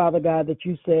 thank you, Father God, that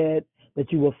you said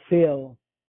that you will fill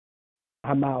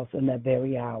our mouths in that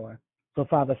very hour. So,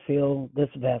 Father, fill this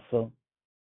vessel.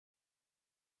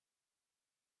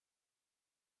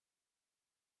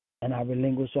 And I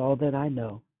relinquish all that I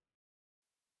know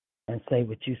and say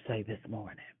what you say this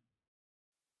morning.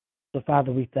 So,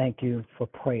 Father, we thank you for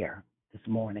prayer this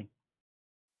morning.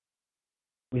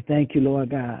 We thank you,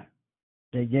 Lord God,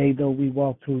 that yea, though we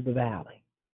walk through the valley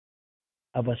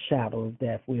of a shadow of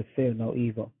death, we'll fear no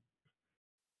evil.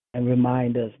 And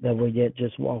remind us that we're yet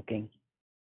just walking.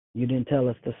 You didn't tell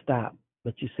us to stop,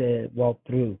 but you said walk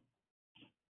through.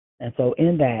 And so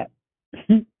in that,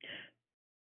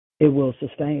 it will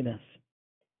sustain us.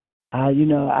 I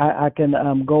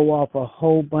can go off a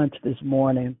whole bunch this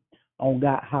morning on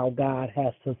God, how God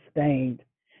has sustained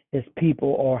his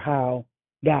people, or how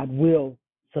God will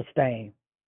sustain.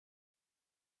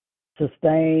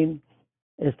 Sustain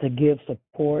is to give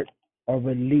support or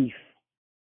relief.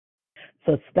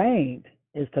 Sustained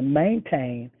is to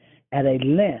maintain at a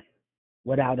length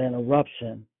without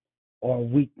interruption or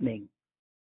weakening.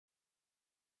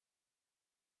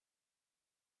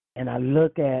 And I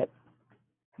look at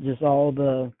just all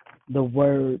the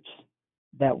words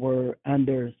that were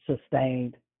under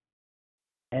sustained,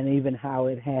 and even how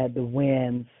it had the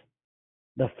winds,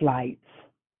 the flights.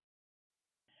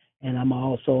 And I'm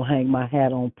also hang my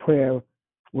hat on prayer,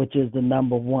 which is the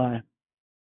number one.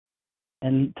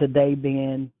 And today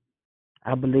being,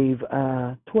 I believe,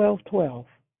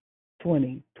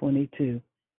 12/12/2022.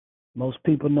 Most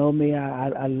people know me.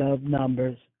 I love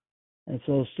numbers. And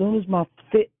so as soon as my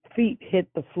feet hit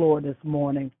the floor this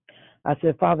morning, I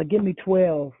said, Father, give me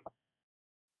 12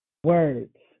 words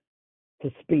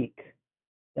to speak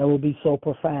that will be so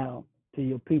profound to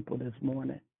your people this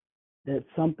morning. That's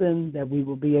something that we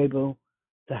will be able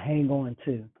to hang on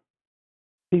to.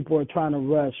 People are trying to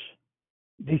rush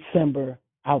December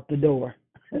out the door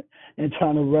and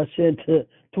trying to rush into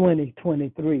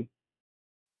 2023.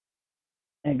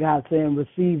 And God saying,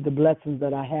 receive the blessings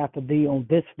that I have for thee on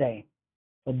this day.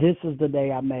 For this is the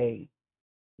day I made.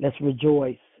 Let's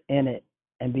rejoice in it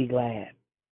and be glad.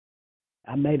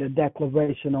 I made a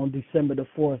declaration on December the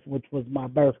 4th, which was my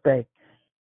birthday.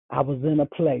 I was in a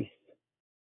place,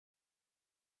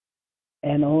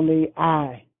 and only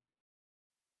I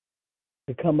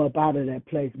could come up out of that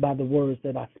place by the words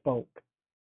that I spoke.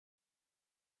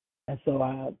 And so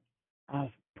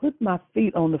I put my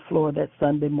feet on the floor that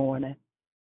Sunday morning,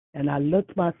 and I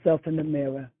looked myself in the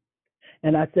mirror,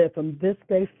 and I said, from this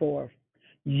day forth,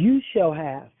 you shall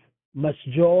have much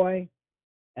joy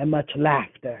and much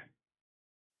laughter.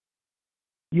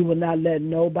 You will not let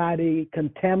nobody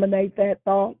contaminate that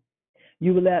thought.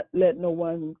 You will let no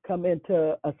one come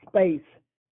into a space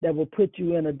that will put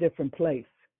you in a different place.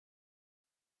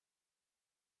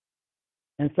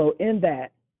 And so in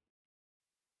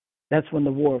that's when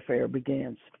the warfare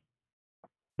begins.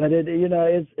 But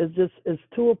it's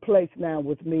to a place now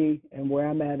with me and where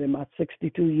I'm at in my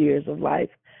 62 years of life.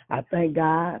 I thank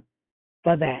God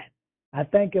for that. I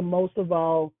thank him most of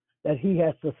all that he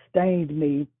has sustained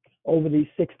me over these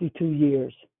 62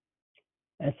 years.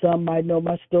 And some might know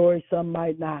my story, some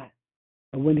might not.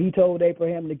 And when he told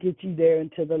Abraham to get you there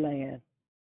into the land,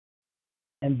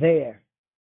 and there,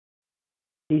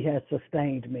 he has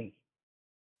sustained me.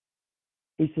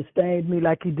 He sustained me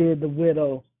like he did the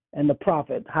widow and the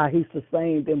prophet, how he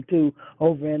sustained them too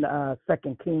over in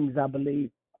 2 Kings, I believe,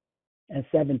 and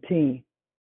 17,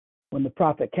 when the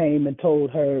prophet came and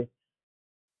told her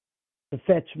to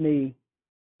fetch me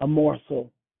a morsel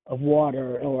of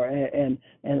water or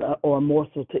a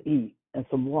morsel to eat and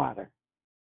some water.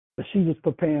 But she was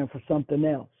preparing for something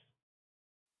else.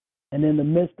 And in the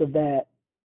midst of that,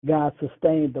 God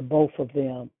sustained the both of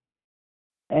them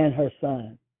and her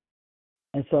son.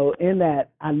 And so in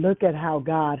that, I look at how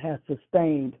God has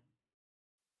sustained,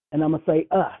 and I'm going to say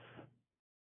us.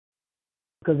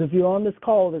 Because if you're on this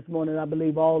call this morning, I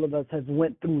believe all of us has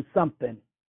went through something.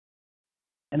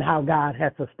 And how God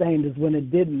has sustained us when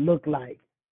it didn't look like.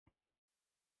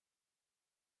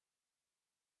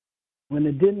 When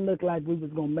it didn't look like we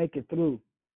was going to make it through.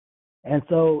 And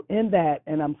so in that,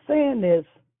 and I'm saying this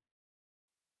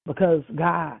because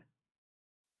God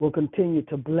will continue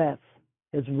to bless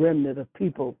his remnant of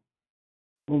people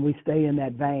when we stay in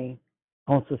that vein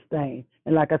on sustain.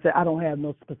 And like I said, I don't have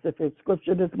no specific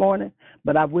scripture this morning,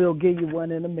 but I will give you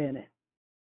one in a minute.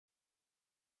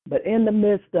 But in the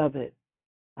midst of it,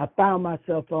 I found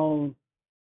myself on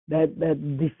that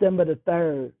December the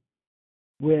 3rd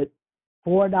with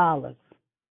 $4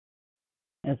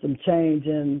 and some change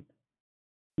in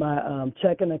my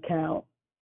checking account,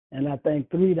 and I think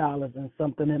 $3 and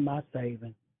something in my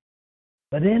savings.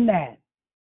 But in that,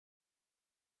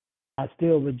 I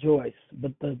still rejoice.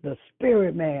 But the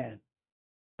spirit man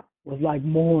was like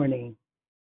mourning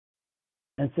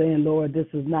and saying, Lord, this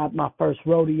is not my first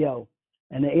rodeo.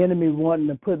 And the enemy wanting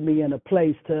to put me in a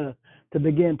place to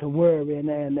begin to worry.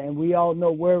 And we all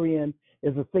know worrying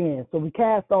is a sin. So we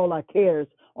cast all our cares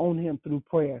on him through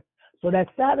prayer. So that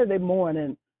Saturday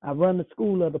morning, I run the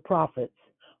School of the Prophets.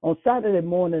 On Saturday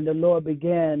morning, the Lord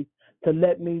began to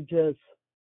let me just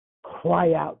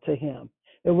cry out to him.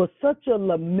 It was such a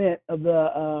lament of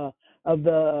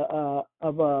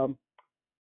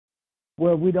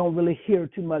where we don't really hear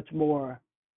too much more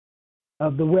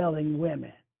of the wailing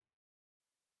women,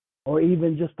 or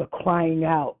even just the crying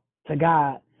out to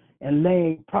God and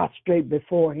laying prostrate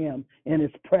before him in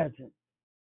his presence.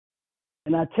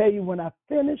 And I tell you, when I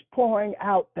finished pouring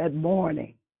out that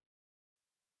morning,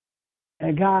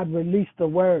 and God released the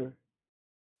word,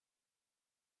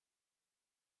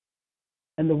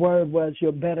 and the word was,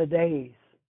 your better days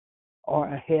are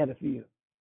ahead of you.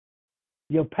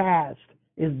 Your past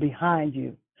is behind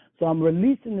you. So I'm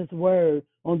releasing this word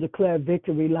on Declare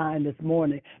Victory line this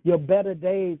morning. Your better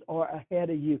days are ahead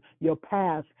of you. Your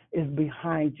past is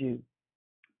behind you.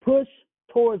 Push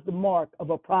towards the mark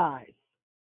of a prize,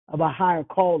 of a higher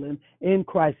calling in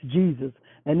Christ Jesus.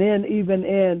 And then even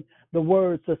in the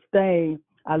word sustain,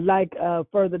 I like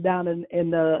further down in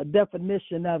the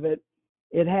definition of it,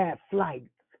 it had flight.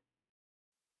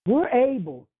 We're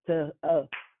able to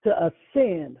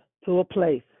ascend to a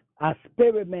place. Our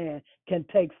spirit man can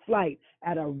take flight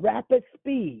at a rapid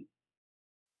speed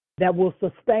that will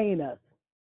sustain us.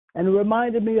 And it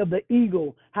reminded me of the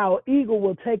eagle, how an eagle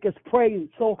will take its prey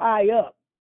so high up.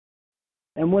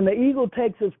 And when the eagle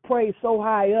takes his prey so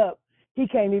high up,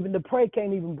 the prey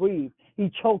can't even breathe.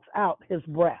 He chokes out his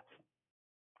breath.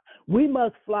 We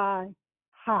must fly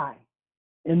high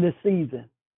in this season.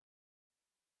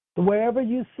 So wherever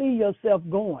you see yourself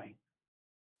going,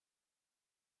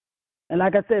 and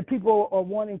like I said, people are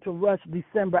wanting to rush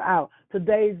December out.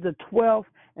 Today's the 12th,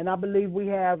 and I believe we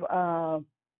have,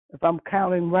 if I'm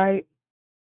counting right,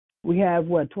 we have,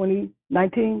 19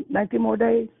 more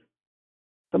days?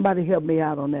 Somebody help me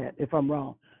out on that if I'm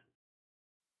wrong.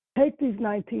 Take these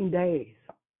 19 days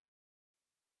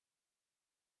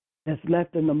that's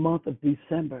left in the month of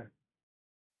December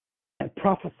and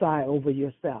prophesy over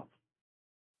yourself.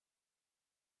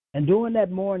 And during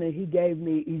that morning, he gave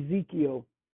me Ezekiel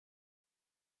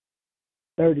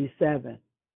 37.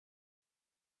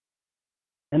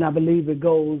 And I believe it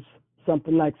goes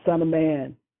something like, Son of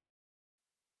man,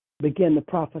 begin to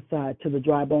prophesy to the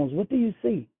dry bones. What do you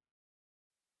see?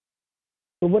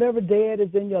 So whatever dead is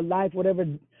in your life, whatever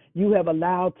you have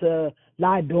allowed to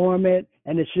lie dormant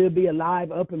and it should be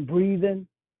alive, up and breathing,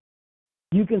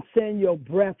 you can send your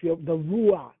breath, the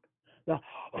ruach,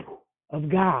 of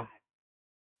God,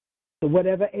 to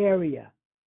whatever area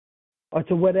or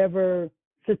to whatever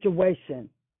situation,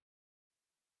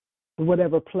 to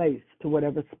whatever place, to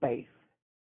whatever space.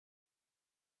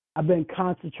 I've been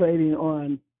concentrating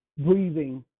on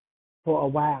breathing for a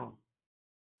while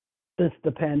since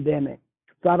the pandemic.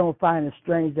 So I don't find it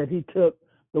strange that he took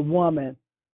the woman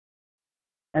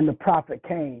and the prophet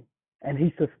came and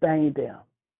he sustained them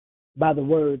by the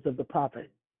words of the prophet.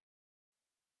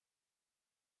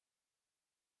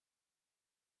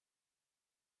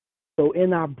 So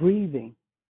in our breathing,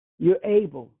 you're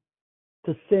able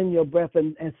to send your breath.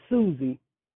 And Susie,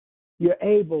 you're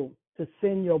able to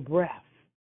send your breath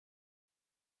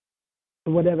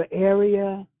to whatever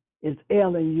area is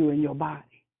ailing you in your body.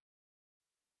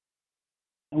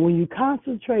 And when you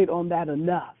concentrate on that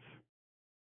enough,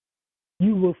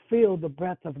 you will feel the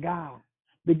breath of God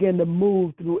begin to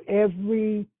move through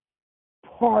every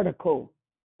particle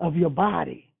of your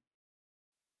body.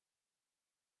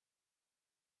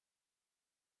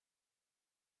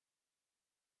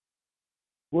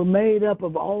 We're made up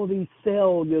of all these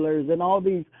cellulars and all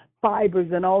these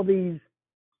fibers and all these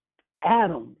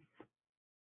atoms.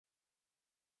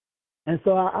 And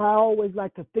so I always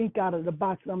like to think out of the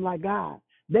box. I'm like, God,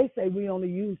 they say we only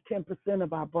use 10%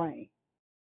 of our brain.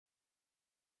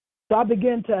 So I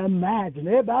begin to imagine,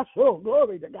 everybody,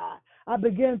 glory to God. I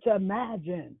begin to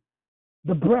imagine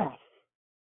the breath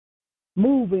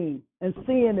moving and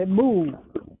seeing it move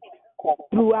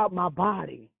throughout my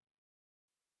body.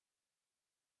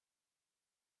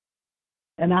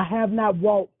 And I have not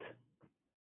walked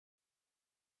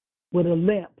with a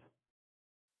limp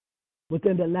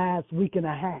within the last week and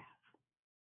a half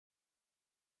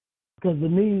because the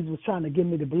knees was trying to give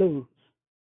me the blues.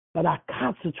 But I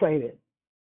concentrated.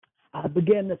 I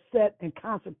began to set and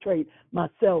concentrate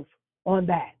myself on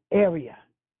that area.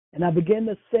 And I began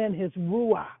to send his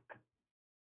ruach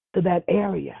to that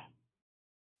area.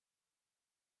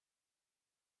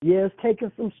 Yeah, it's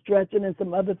taking some stretching and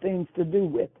some other things to do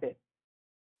with it.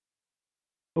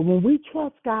 But when we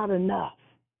trust God enough,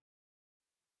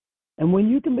 and when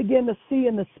you can begin to see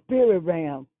in the spirit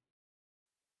realm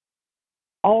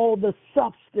all the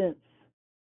substance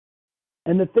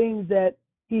and the things that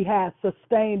he has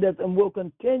sustained us and will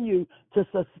continue to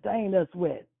sustain us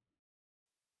with.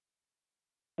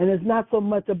 And it's not so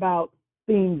much about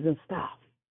things and stuff,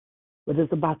 but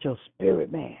it's about your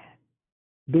spirit man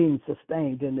being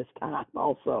sustained in this time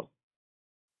also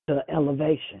to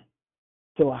elevation,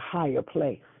 to a higher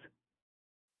place.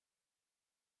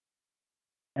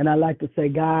 And I like to say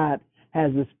God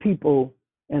has his people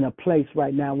in a place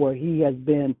right now where he has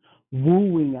been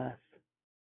wooing us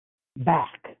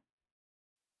back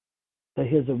to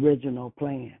his original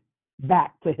plan,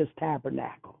 back to his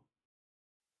tabernacle.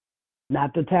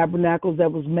 Not the tabernacles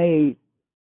that was made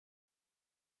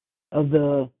of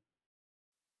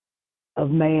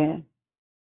man,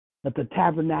 but the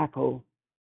tabernacle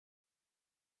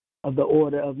of the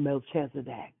order of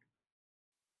Melchizedek.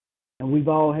 And we've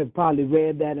all have probably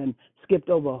read that and skipped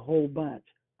over a whole bunch.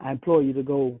 I implore you to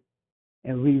go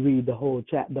and reread the whole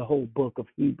the whole book of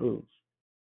Hebrews,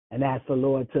 and ask the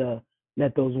Lord to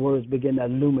let those words begin to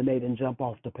illuminate and jump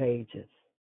off the pages.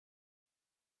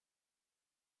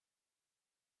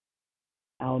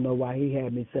 I don't know why he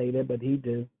had me say that, but he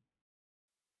do.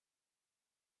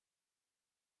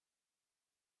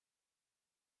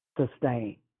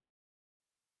 Sustain.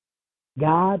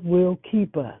 God will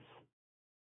keep us.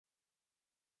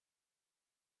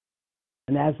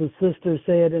 And as the sister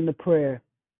said in the prayer,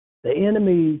 the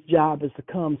enemy's job is to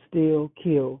come, steal,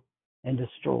 kill, and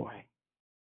destroy.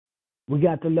 We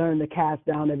got to learn to cast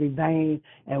down every vain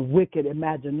and wicked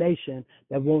imagination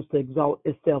that wants to exalt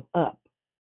itself up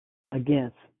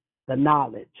against the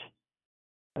knowledge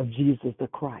of Jesus the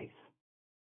Christ.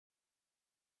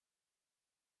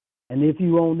 And if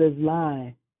you on this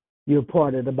line, you're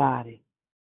part of the body.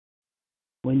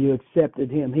 When you accepted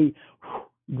him, he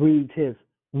breathed his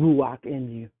ruach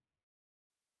in you.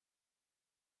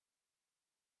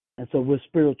 And so we're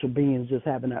spiritual beings just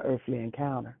having an earthly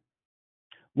encounter.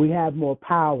 We have more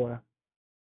power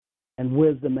and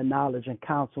wisdom and knowledge and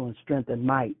counsel and strength and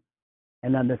might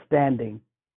and understanding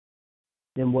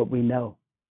than what we know.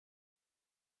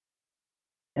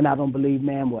 And I don't believe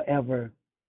man will ever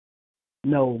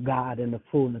know God in the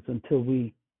fullness until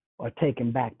we are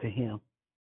taken back to him.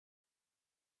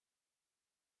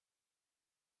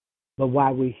 But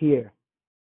while we're here,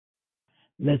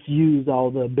 let's use all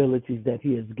the abilities that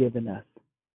he has given us.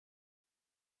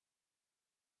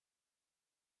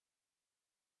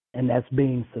 And that's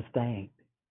being sustained.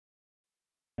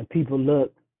 And people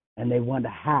look and they wonder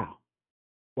how.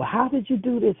 Well, how did you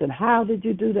do this and how did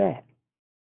you do that?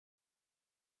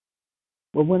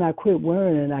 Well, when I quit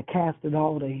worrying and I cast it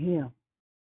all to him.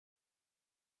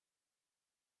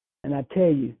 And I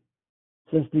tell you,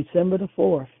 since December the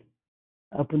 4th,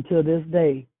 up until this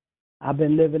day, I've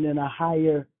been living in a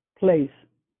higher place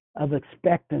of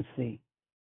expectancy.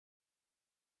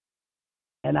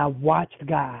 And I watched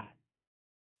God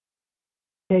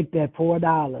take that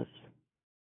 $4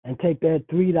 and take that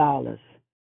 $3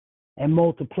 and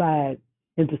multiply it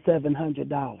into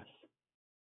 $700.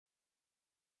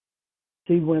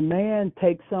 See, when man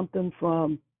takes something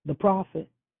from the prophet,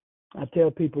 I tell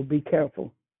people, be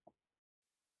careful.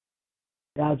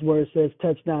 God's word says,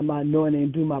 touch not my anointing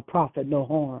and do my prophet no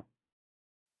harm.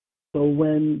 So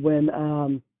when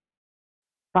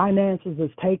finances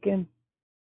is taken,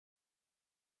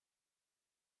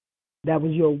 that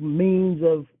was your means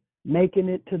of making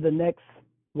it to the next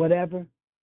whatever,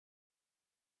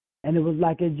 and it was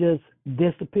like it just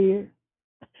disappeared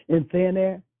in thin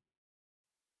air.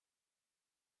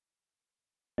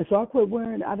 And so I quit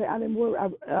worrying. I didn't worry.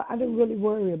 I didn't really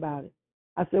worry about it.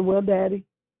 I said, well, Daddy,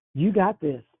 you got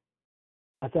this.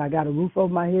 I said, I got a roof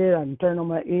over my head. I can turn on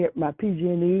my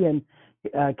PG&E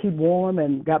and keep warm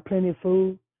and got plenty of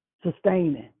food.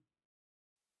 Sustain it.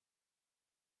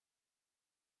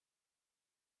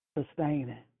 Sustain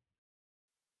it.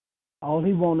 All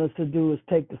he wants us to do is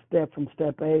take the step from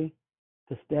step A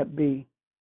to step B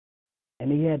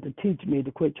And he had to teach me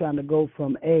to quit trying to go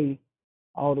from A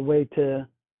all the way to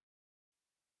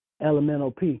elemental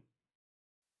P.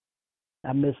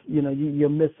 I miss, you're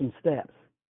missing steps.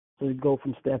 So you go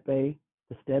from step A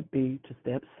to step B to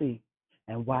step C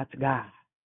and watch God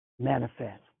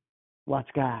manifest. Watch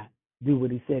God do what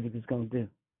he said he was going to do.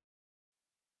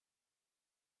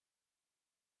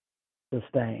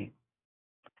 Sustain.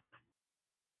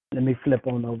 Let me flip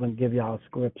on over and give y'all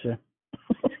scripture.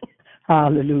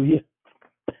 Hallelujah.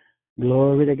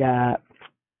 Glory to God.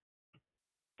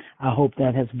 I hope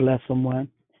that has blessed someone.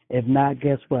 If not,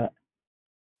 guess what?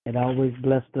 It always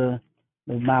bless the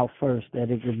mouth first that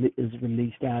it is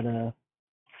released out of.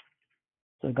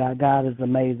 So God is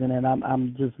amazing, and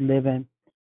I'm just living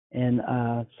in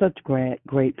such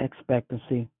great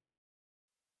expectancy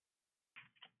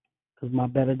because my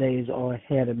better days are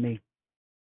ahead of me.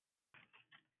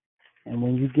 And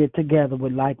when you get together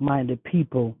with like-minded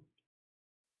people,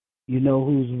 you know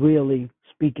who's really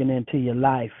speaking into your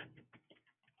life,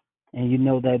 and you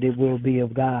know that it will be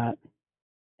of God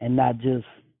and not just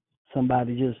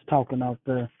somebody just talking off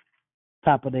the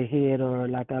top of their head, or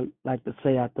like I like to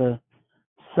say, out the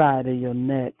side of your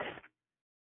neck.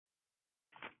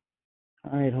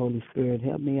 All right, Holy Spirit,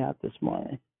 help me out this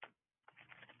morning.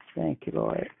 Thank you,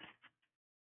 Lord.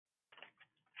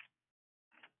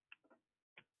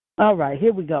 All right,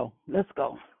 here we go. Let's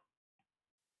go.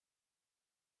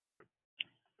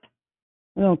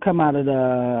 We're going to come out of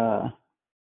the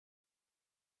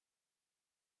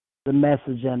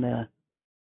Message and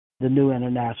the New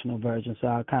International Version, so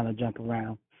I'll kind of jump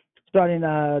around. Starting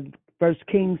 1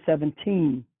 Kings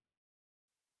 17.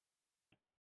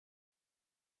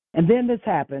 And then this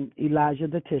happened, Elijah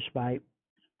the Tishbite,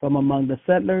 from among the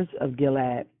settlers of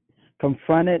Gilead,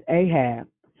 confronted Ahab,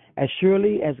 as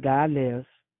surely as God lives,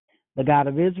 the God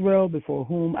of Israel, before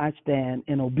whom I stand,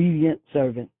 an obedient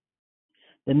servant.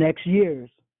 The next years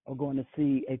are going to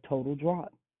see a total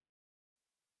drought.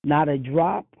 Not a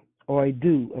drop or a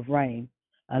dew of rain,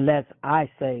 unless I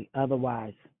say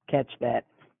otherwise. Catch that.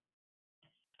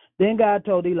 Then God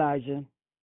told Elijah,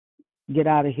 get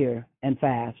out of here and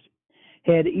fast.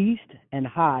 Head east and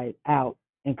hide out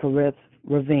in Kerith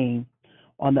Ravine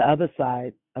on the other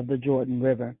side of the Jordan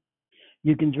River.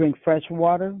 You can drink fresh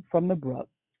water from the brook.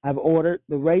 I've ordered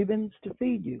the ravens to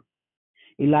feed you.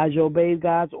 Elijah obeyed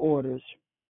God's orders.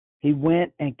 He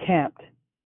went and camped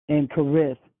in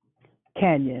Kerith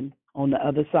Canyon on the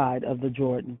other side of the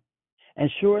Jordan. And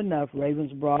sure enough,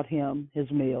 ravens brought him his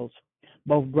meals,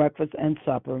 both breakfast and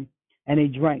supper, and he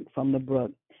drank from the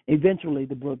brook. Eventually,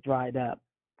 the brook dried up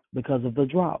because of the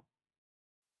drought.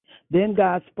 Then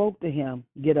God spoke to him,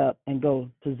 get up and go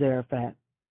to Zarephath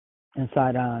and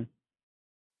Sidon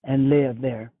and live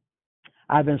there.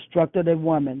 I've instructed a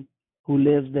woman who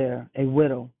lives there, a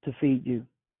widow, to feed you.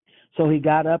 So he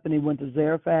got up and he went to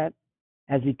Zarephath.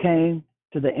 As he came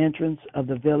to the entrance of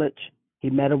the village, he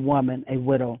met a woman, a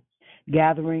widow,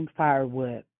 gathering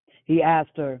firewood. He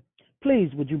asked her,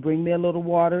 please, would you bring me a little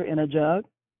water in a jug?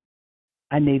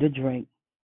 I need a drink.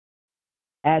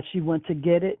 As she went to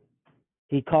get it,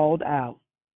 he called out,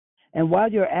 and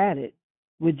while you're at it,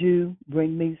 would you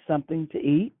bring me something to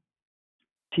eat?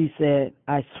 She said,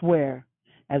 I swear,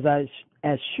 as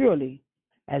surely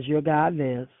as your God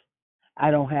lives,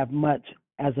 I don't have much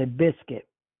as a biscuit.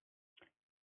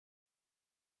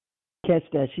 Catch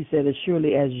that. She said, as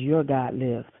surely as your God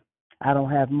lives, I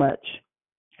don't have much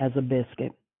as a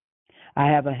biscuit. I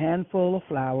have a handful of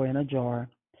flour in a jar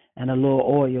and a little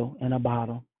oil in a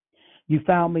bottle. You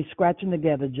found me scratching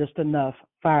together just enough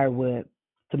firewood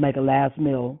to make a last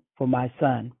meal for my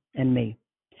son and me.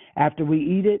 After we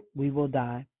eat it, we will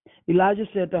die. Elijah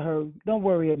said to her, don't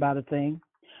worry about a thing.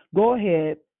 Go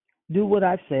ahead, do what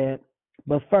I've said,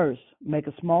 but first make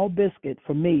a small biscuit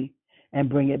for me and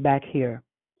bring it back here.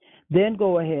 Then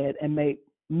go ahead and make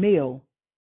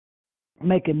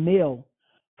a meal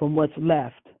from what's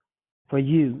left for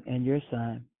you and your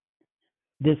son.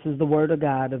 This is the word of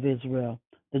God of Israel.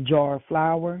 The jar of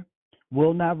flour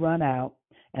will not run out,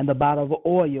 and the bottle of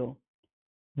oil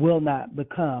will not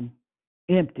become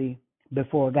empty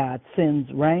before God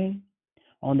sends rain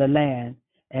on the land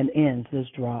and ends this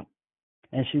drought.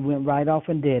 And she went right off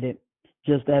and did it,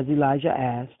 just as Elijah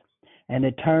asked, and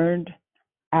it turned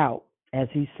out as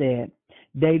he said.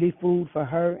 Daily food for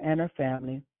her and her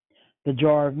family. The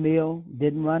jar of meal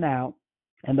didn't run out,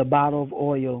 and the bottle of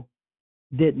oil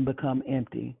didn't become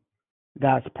empty.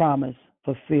 God's promise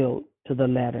fulfilled to the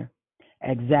letter,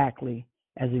 exactly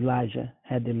as Elijah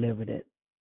had delivered it.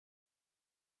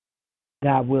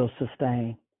 God will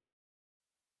sustain.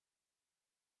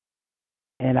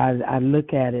 And I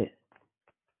look at it,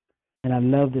 and I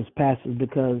love this passage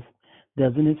because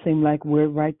Doesn't it seem like we're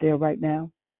right there right now?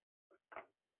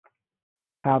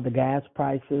 How the gas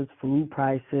prices, food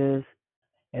prices,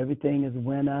 everything has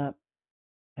went up.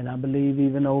 And I believe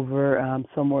even over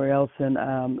somewhere else in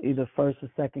either First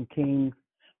or Second Kings,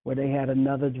 where they had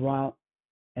another drop,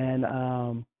 and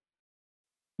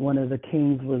one of the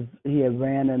kings he had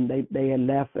ran, and they had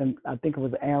left, and I think it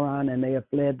was Aaron, and they had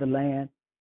fled the land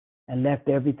and left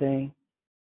everything.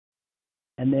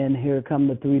 And then here come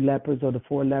the 3 lepers or the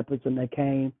 4 lepers, and they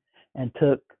came and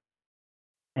took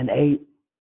and ate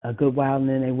a good while, and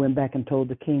then they went back and told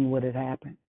the king what had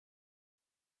happened.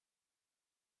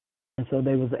 And so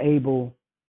they was able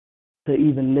to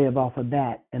even live off of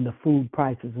that, and the food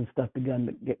prices and stuff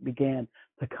began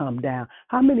to come down.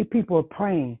 How many people are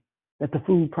praying that the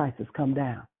food prices come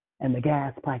down and the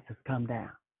gas prices come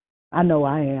down? I know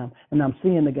I am, and I'm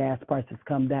seeing the gas prices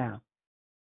come down.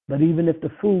 But even if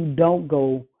the food don't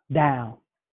go down,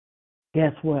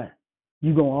 guess what?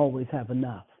 You're going to always have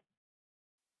enough.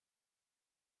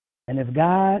 And if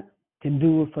God can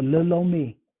do it for little old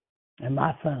me and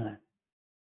my son,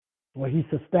 where he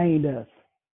sustained us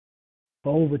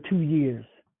for over 2 years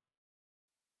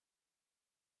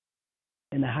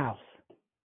in the house,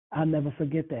 I'll never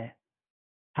forget that.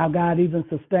 How God even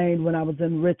sustained when I was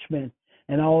in Richmond,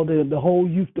 and all the whole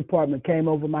youth department came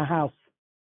over my house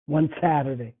one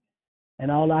Saturday. And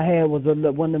all I had was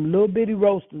one of them little bitty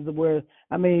roasters where,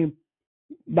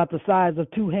 about the size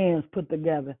of 2 hands put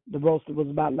together. The roaster was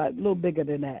about a little bigger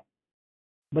than that,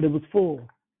 but it was full.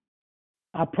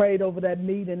 I prayed over that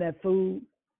meat and that food,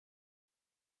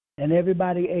 and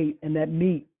everybody ate, and that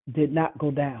meat did not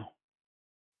go down.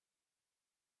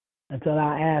 Until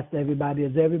I asked everybody,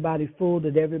 is everybody full?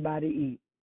 Did everybody eat?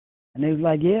 And they was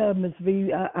like, yeah, Miss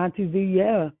V, Auntie V,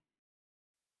 yeah.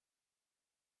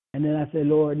 And then I said,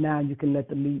 Lord, now you can let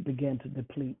the meat begin to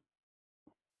deplete.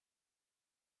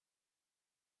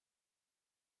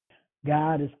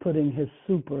 God is putting his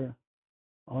super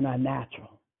on our natural.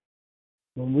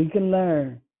 When we can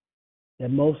learn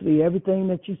that mostly everything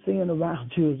that you're seeing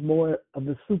around you is more of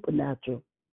the supernatural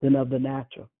than of the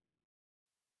natural.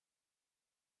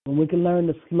 When we can learn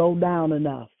to slow down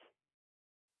enough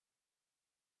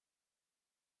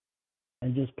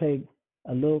and just pay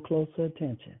a little closer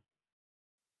attention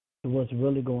to what's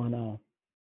really going on.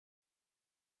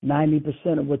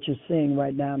 90% of what you're seeing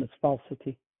right now is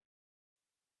falsity.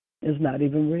 It's not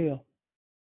even real.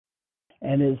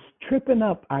 And it's tripping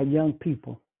up our young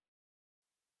people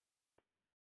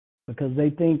because they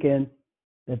thinking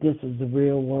that this is the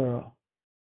real world.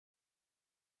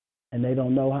 And they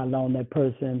don't know how long that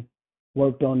person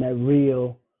worked on that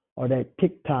reel or that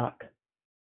TikTok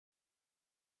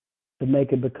to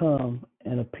make it become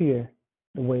and appear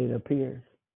the way it appears.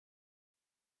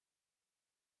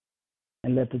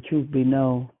 And let the truth be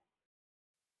known,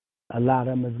 a lot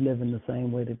of them is living the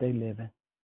same way that they living.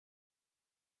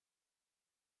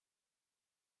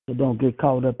 So don't get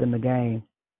caught up in the game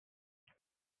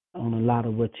on a lot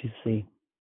of what you see.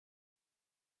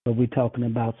 But we're talking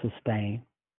about sustain.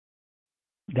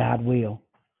 God will.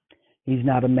 He's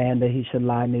not a man that he should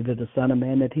lie, neither the son of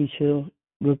man that he should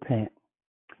repent.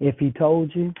 If he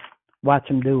told you, watch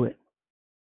him do it.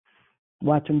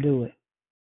 Watch him do it.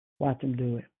 Watch him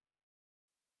do it.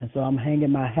 And so I'm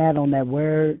hanging my hat on that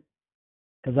word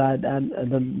because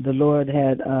the Lord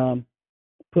had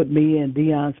put me in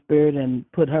Dion's spirit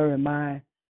and put her in mine.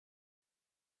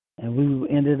 And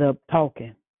we ended up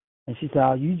talking. And she said,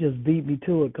 oh, you just beat me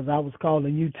to it because I was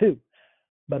calling you too.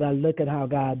 But I look at how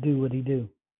God do what he do.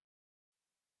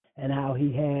 And how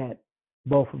he had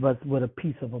both of us with a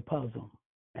piece of a puzzle.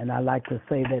 And I like to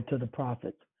say that to the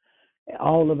prophets.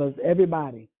 All of us,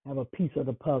 everybody, have a piece of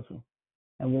the puzzle.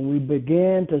 And when we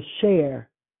begin to share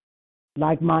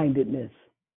like-mindedness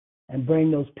and bring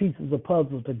those pieces of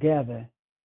puzzle together,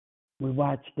 we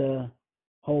watch the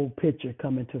whole picture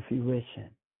come into fruition.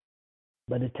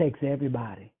 But it takes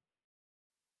everybody.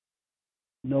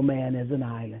 No man is an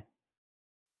island.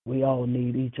 We all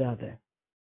need each other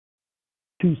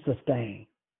to sustain.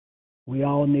 We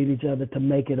all need each other to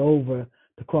make it over,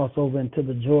 to cross over into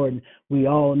the Jordan. We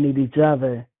all need each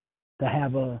other to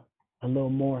have a little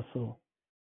morsel,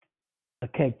 a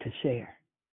cake to share.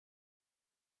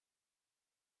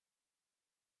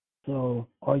 So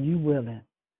are you willing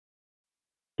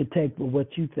to take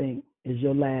what you think is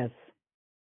your last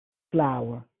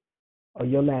flower or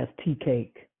your last tea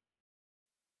cake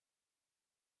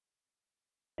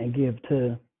and give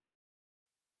to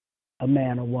a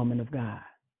man or woman of God?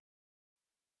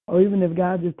 Or even if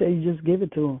God just tell you, just give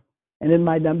it to him, and it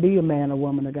might not be a man or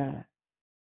woman of God.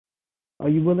 Are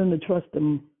you willing to trust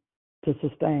him to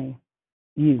sustain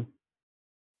you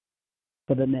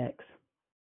for the next?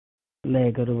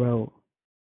 leg of the road.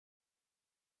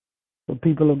 So,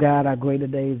 people of God, our greater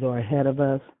days are ahead of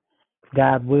us.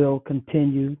 God will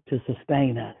continue to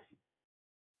sustain us.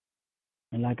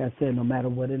 And like I said, no matter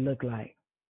what it looked like,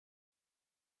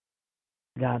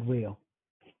 God will.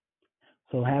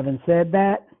 So having said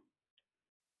that,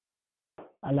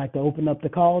 I'd like to open up the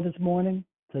call this morning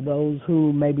to those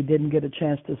who maybe didn't get a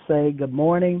chance to say good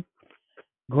morning,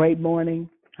 great morning,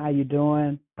 how you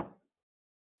doing?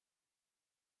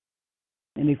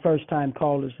 Any first-time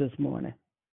callers this morning?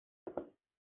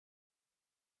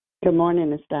 Good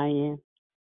morning, it's Diane.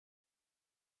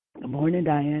 Good morning,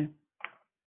 Diane.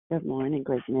 Good morning,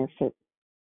 great message.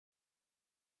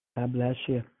 God bless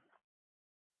you.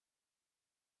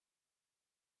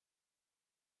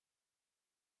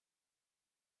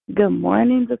 Good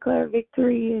morning, Declare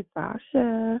Victory. It's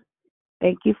Asha.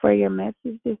 Thank you for your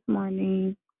message this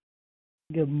morning.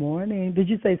 Good morning. Did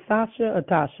you say Sasha or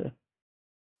Tasha?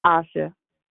 Asha.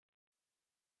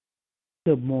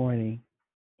 Good morning.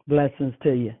 Blessings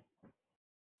to you.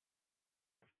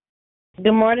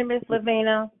 Good morning, Miss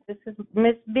Lavina. This is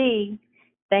Miss B.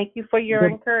 Thank you for your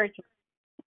encouragement.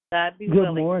 God be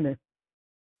willing. Good morning.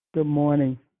 Good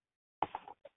morning.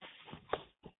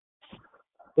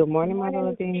 Good morning, Mother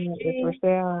Lavina. It's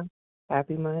Rochelle.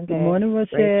 Happy Monday. Good morning,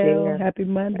 Rochelle. Happy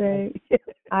Monday.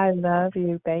 I love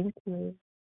you. Thank you.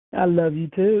 I love you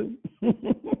too.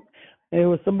 There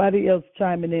was somebody else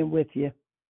chiming in with you.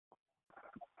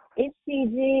 It's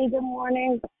CG. Good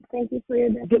morning. Thank you for your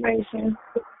declaration.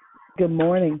 Good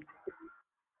morning.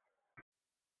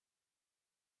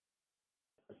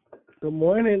 Good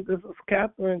morning. This is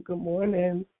Catherine. Good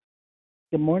morning.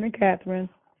 Good morning, Catherine.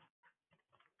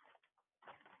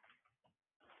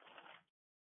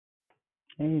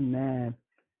 Amen.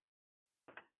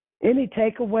 Any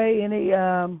takeaway, any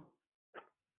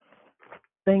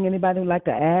thing anybody would like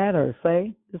to add or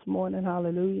say this morning?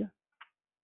 Hallelujah.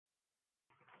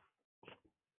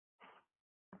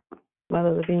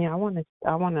 Mother Lavinia, I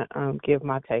want to give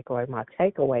my takeaway. My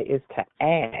takeaway is to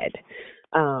add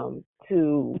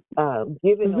to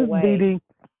giving away. Dee?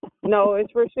 No,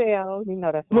 it's Rochelle. You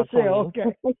know that's my Rochelle. twin.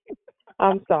 Okay.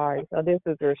 I'm sorry. So this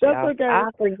is Rochelle. That's okay. I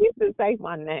forget to say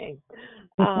my name.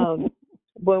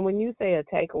 But when you say a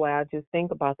takeaway, I just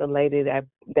think about the lady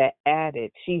that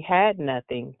added. She had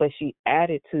nothing, but she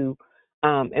added to,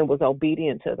 and was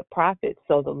obedient to the prophet.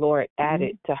 So the Lord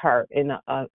added to her in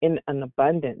an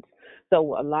abundance.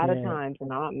 So a lot of times,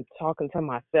 and I'm talking to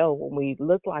myself, when we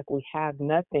look like we have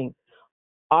nothing,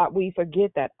 we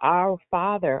forget that our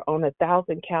Father on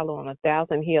 1,000 cattle on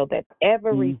 1,000 hills, that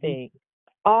everything,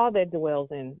 all that dwells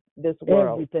in this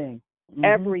world,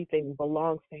 everything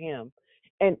belongs to Him.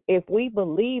 And if we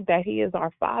believe that He is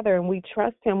our Father and we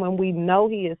trust Him and we know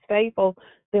He is faithful,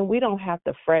 then we don't have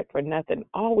to fret for nothing.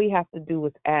 All we have to do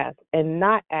is ask, and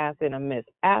not ask in a miss.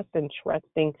 Ask and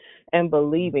trusting and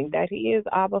believing that He is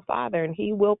our Father and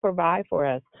He will provide for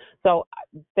us. So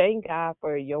thank God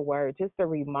for your word, just to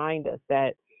remind us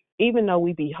that even though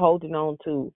we be holding on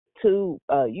to two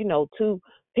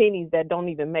pennies that don't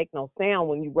even make no sound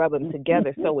when you rub them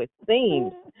together, so it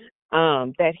seems,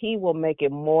 that He will make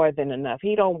it more than enough.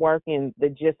 He don't work in the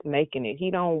just making it.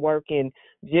 He don't work in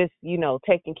just,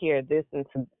 taking care of this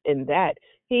and that.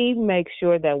 He makes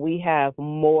sure that we have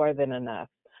more than enough.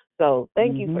 So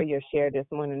thank you for your share this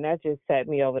morning. That just set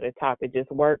me over the top. It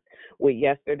just worked with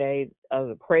yesterday,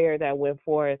 the prayer that went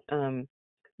forth.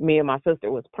 Me and my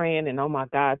sister was praying, and oh my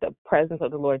God, the presence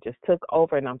of the Lord just took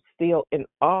over, and I'm still in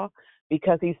awe,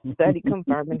 because He's steady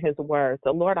confirming His word.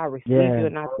 So, Lord, I receive you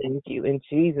and I thank you in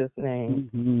Jesus'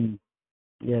 name.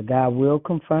 Yeah, God will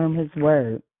confirm His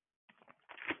word.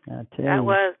 I tell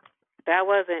you. That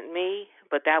wasn't me,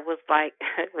 but that was like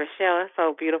Rochelle. That's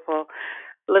so beautiful.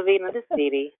 Lavina, this is Dee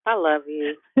Dee. I love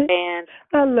you. And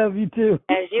I love you too.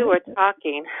 As you were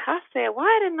talking, I said,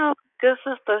 why didn't no good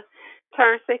sister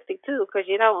turn 62? Because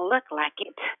you don't look like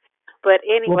it. But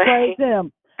anyway. Well, praise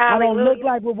Him. I don't look Hallelujah.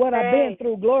 like with what I've been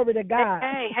through. Glory to God.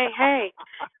 Hey.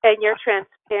 And your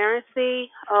transparency,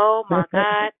 oh my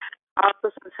God. I was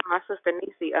listening to my sister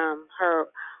Nisi,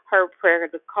 her prayer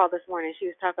to call this morning. She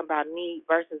was talking about need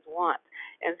versus want,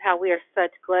 and how we are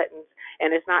such gluttons.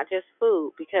 And it's not just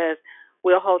food, because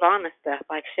we'll hold on to stuff,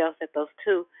 like Shell said, those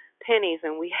 2 pennies,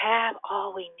 and we have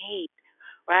all we need,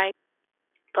 right?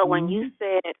 But when you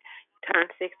said turn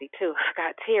 62, I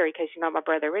got teary, because my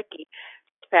brother Ricky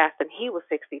passed and he was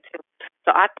 62.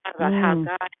 So I thought about how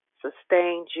God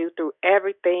sustained you through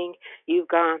everything you've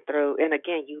gone through. And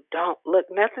again, you don't look,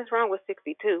 nothing's wrong with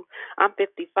 62. I'm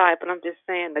 55, but I'm just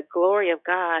saying the glory of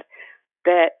God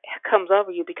that comes over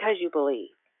you because you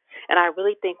believe. And I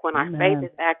really think when our faith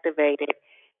is activated,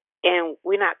 and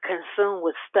we're not consumed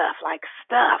with stuff.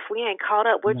 We ain't caught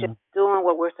up. We're just doing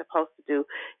what we're supposed to do,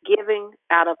 giving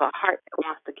out of a heart that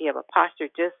wants to give, a posture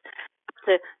just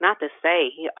not to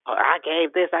say, I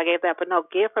gave this, I gave that, but no,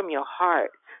 give from your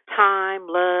heart. Time,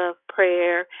 love,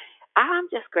 prayer. I'm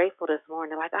just grateful this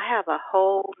morning. Like I have I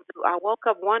woke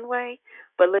up one way,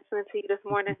 but listening to you this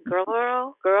morning,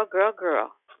 girl,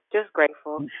 just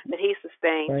grateful that he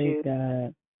sustained Praise you.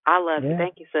 God. I love you.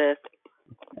 Thank you, sis.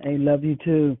 I love you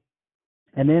too.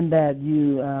 And in that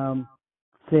you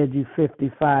said you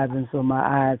 55, and so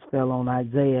my eyes fell on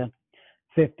Isaiah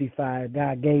 55.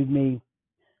 God gave me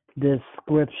this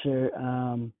scripture,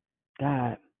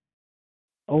 God,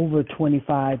 over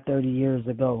 25, 30 years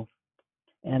ago,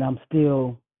 and I'm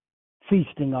still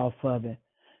feasting off of it.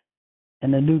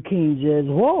 And the New King says,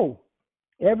 whoa,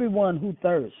 everyone who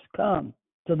thirsts, come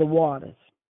to the waters.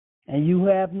 And you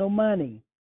have no money,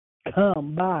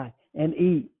 come buy and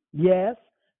eat. Yes,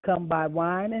 come buy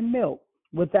wine and milk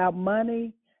without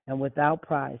money and without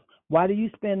price. Why do you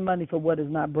spend money for what is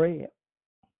not bread,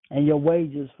 and your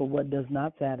wages for what does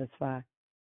not satisfy?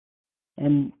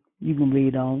 And you can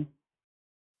read on.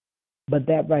 But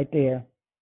that right there,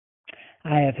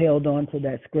 I have held on to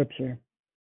that scripture.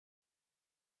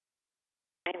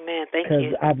 Amen. Thank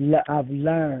you. Because I've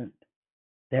learned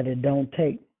that it don't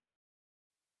take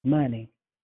money.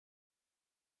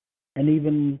 And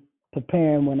even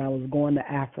preparing when I was going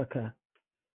to Africa,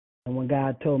 and when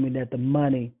God told me that the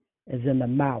money is in the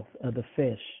mouth of the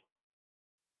fish,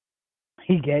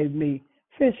 he gave me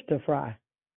fish to fry.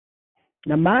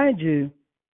 Now, mind you,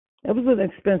 it was an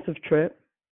expensive trip,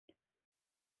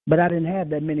 but I didn't have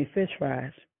that many fish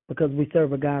fries because we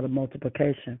serve a God of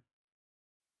multiplication.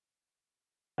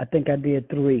 I think I did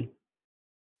 3,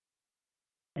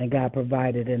 and God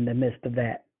provided in the midst of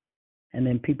that. And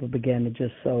then people began to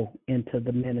just sow into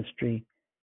the ministry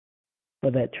for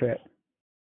that trip.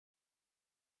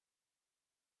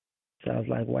 So I was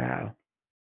like, wow.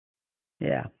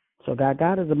 Yeah. So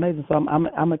God is amazing. So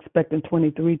I'm expecting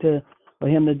 23 for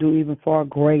him to do even far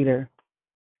greater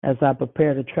as I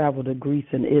prepare to travel to Greece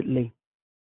and Italy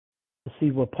to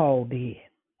see what Paul did.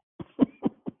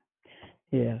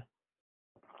 Yeah.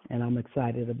 And I'm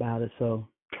excited about it. So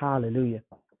hallelujah.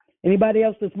 Anybody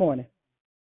else this morning?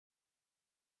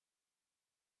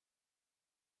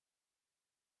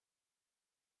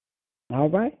 All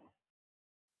right.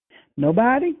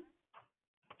 Nobody?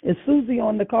 Is Susie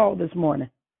on the call this morning?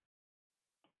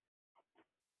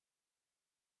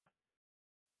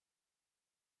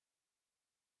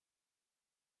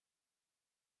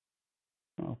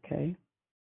 Okay.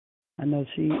 I know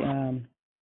she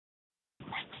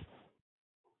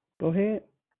go ahead.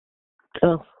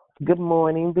 Oh, good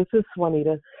morning. This is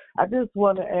Juanita. I just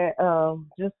want to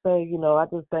just say, I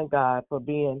just thank God for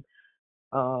being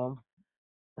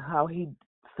how he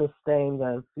sustained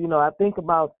us. I think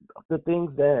about the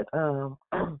things that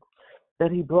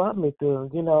that he brought me through,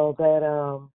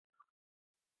 that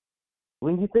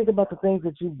when you think about the things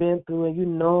that you've been through and you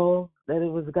know that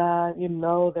it was God, you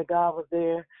know that God was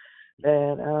there,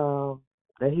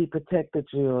 that he protected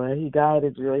you and he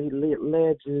guided you and he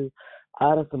led you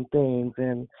out of some things,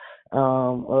 and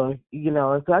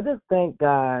and so I just thank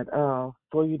God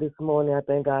for you this morning. I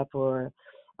thank God for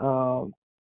the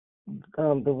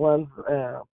ones,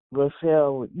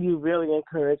 Rochelle, you really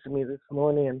encouraged me this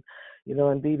morning, and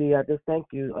and Dee Dee, I just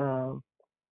thank you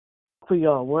for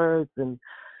your words, and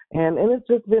it's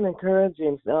just been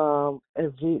encouraging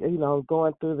as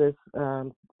going through this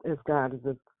as God is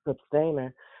a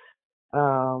sustainer.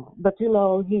 But he's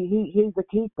a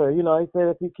keeper. He said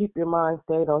if you keep your mind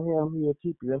stayed on him, he will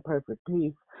keep you in perfect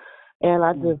peace. And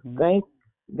I just thank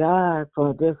God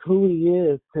for just who he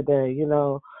is today,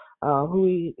 who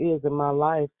he is in my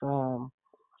life,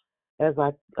 as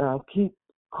I keep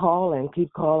calling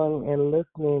and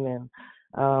listening. And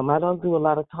I don't do a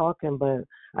lot of talking, but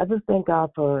I just thank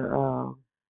God for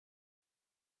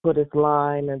this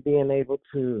line and being able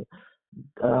to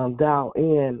dial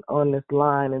in on this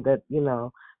line, and that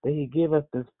that he give us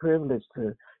this privilege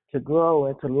to grow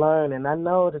and to learn. And I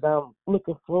know that I'm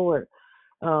looking forward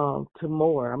to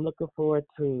more. I'm looking forward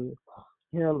to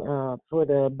him for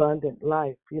the abundant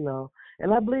life,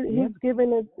 and I believe he's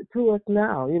giving it to us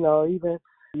now, even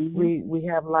we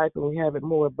have life and we have it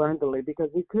more abundantly, because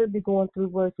we could be going through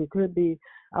worse. We could be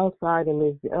outside in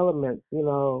these elements, and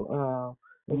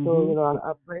so,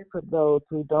 I pray for those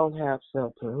who don't have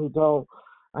shelter, who don't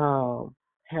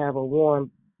have a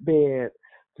warm bed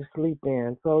to sleep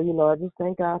in. So, I just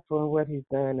thank God for what he's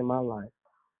done in my life.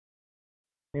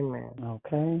 Amen.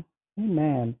 Okay.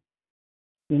 Amen.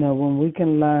 When we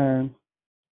can learn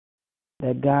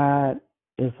that God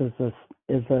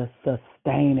is a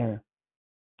sustainer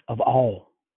of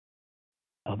all.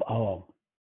 Of all.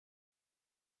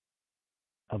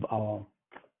 Of all.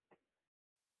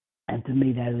 And to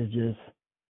me, that is just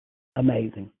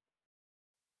amazing.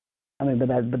 I mean,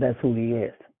 but that's who he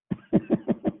is.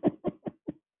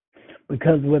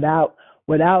 Because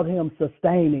without him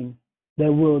sustaining,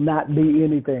 there will not be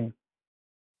anything.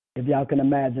 If y'all can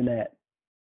imagine that.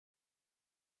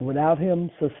 Without him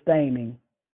sustaining,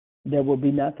 there will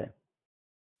be nothing.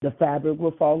 The fabric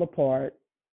will fall apart.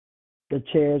 The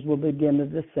chairs will begin to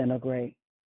disintegrate.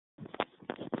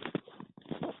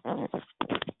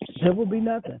 There will be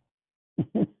nothing.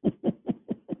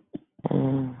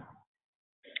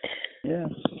 Yeah.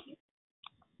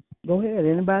 Go ahead.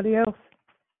 Anybody else?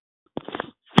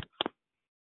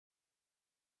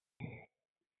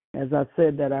 As I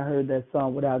said that, I heard that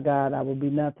song, "Without God, I will be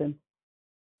nothing.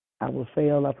 I will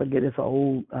fail." I forget, it's an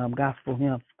old gospel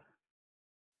hymn.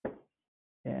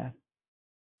 Yeah.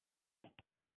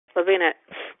 Lavina,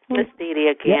 Miss Dee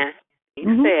again. Yep.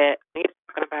 You said, you're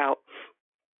talking about,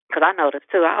 because I noticed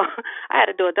too, I had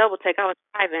to do a double take. I was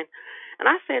driving, and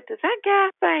I said, does that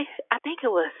gas say, I think it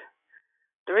was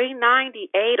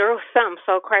 $3.98 or something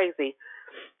so crazy.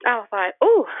 I was like,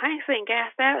 ooh, I ain't seen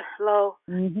gas that low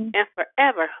in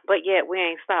forever, but yet we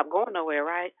ain't stopped going nowhere,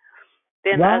 right?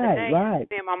 Then the other day,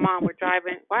 me and my mom were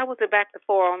driving. Why was it back to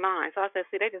 409? So I said,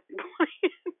 see, they just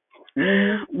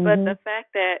going. But the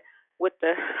fact that with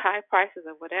the high prices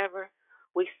or whatever,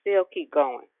 we still keep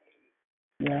going.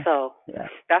 Yeah. So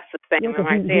that's sustainment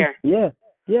right there.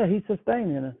 Yeah, he's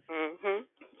sustaining us.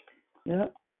 Yeah.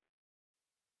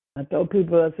 I told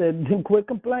people, I said, quit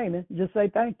complaining. Just say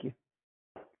thank you.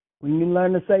 When you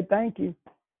learn to say thank you,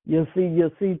 you'll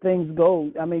see things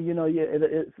go. I mean,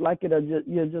 it's like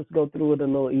you'll just go through it a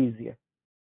little easier.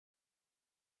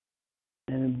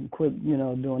 And quit,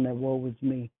 doing that woe is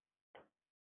me.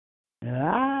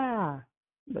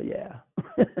 But yeah.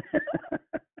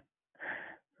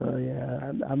 So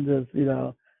yeah, I'm just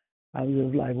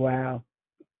like, wow.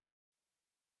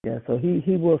 Yeah, so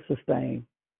he will sustain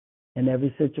in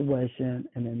every situation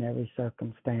and in every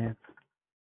circumstance.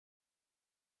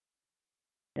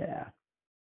 Yeah.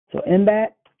 So in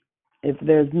that, if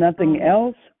there's nothing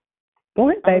else, go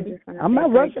ahead, baby. I'm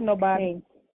not rushing nobody.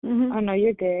 Oh, no,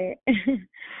 you're good.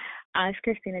 It's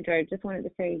Christina George. Just wanted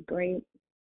to say great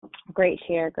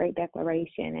share, great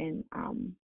declaration.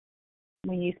 And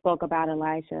when you spoke about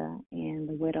Elijah and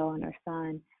the widow and her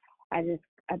son, I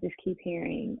just keep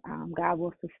hearing God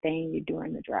will sustain you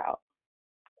during the drought.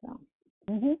 So,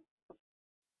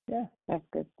 yeah, that's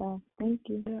good stuff. Thank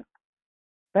you. Yeah.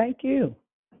 Thank you.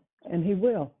 And he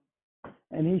will,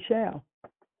 and he shall.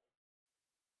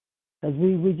 As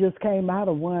we just came out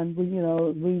of one,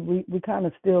 we kind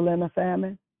of still in a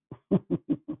famine.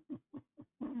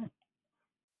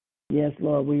 Yes,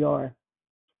 Lord, we are.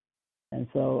 And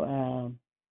so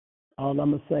all I'm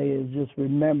going to say is just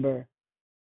remember,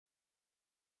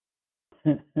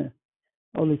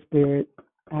 Holy Spirit,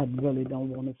 I really don't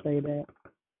want to say that,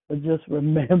 but just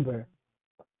remember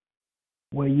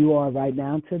where you are right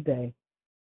now today.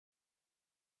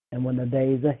 And when the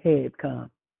days ahead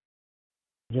come,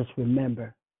 just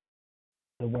remember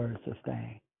the word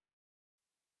sustain.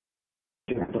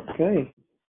 Okay.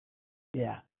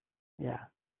 Yeah.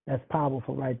 That's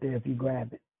powerful right there if you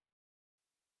grab it.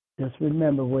 Just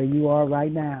remember where you are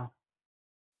right now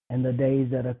and the days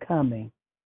that are coming,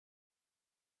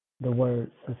 the word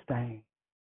sustain.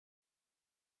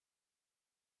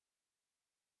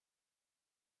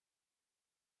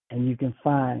 And you can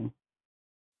find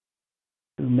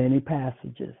through many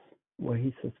passages where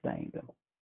he sustained them.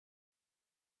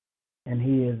 And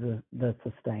he is the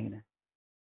sustainer.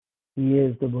 He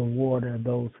is the rewarder of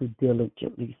those who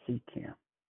diligently seek him.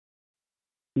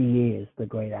 He is the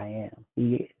great I am.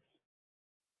 He is.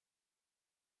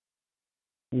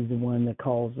 He's the one that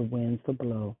calls the winds to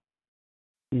blow.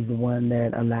 He's the one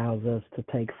that allows us to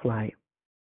take flight.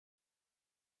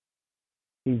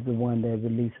 He's the one that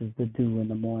releases the dew in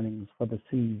the mornings for the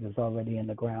seed that's already in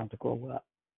the ground to grow up.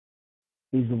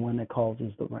 He's the one that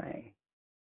causes the rain.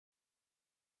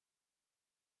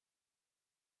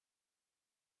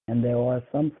 And there are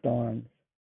some storms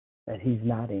that he's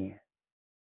not in.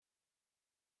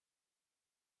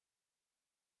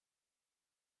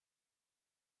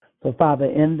 So, Father,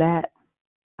 in that,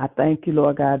 I thank you,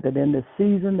 Lord God, that in the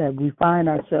season that we find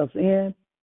ourselves in,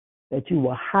 that you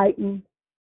will heighten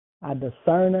our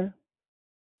discerner,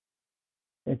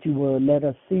 that you will let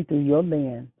us see through your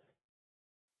lens,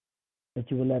 that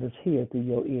you will let us hear through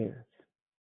your ears,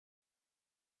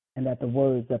 and that the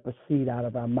words that proceed out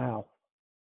of our mouth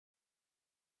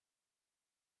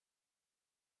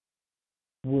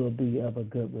will be of a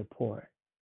good report,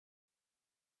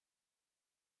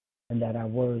 and that our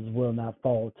words will not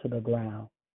fall to the ground,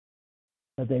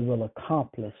 but they will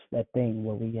accomplish that thing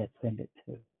where we yet send it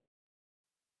to.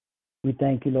 We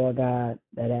thank you, Lord God,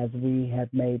 that as we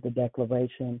have made the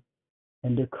declaration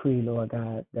and decree, Lord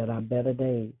God, that our better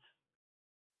days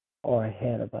are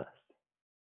ahead of us.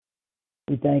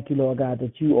 We thank you, Lord God,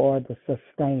 that you are the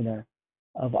sustainer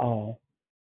of all.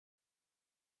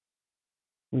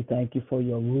 We thank you for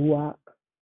your Ruach.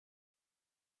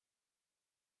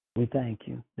 We thank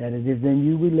you that it is in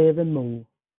you we live and move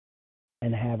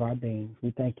and have our beings.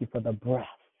 We thank you for the breath.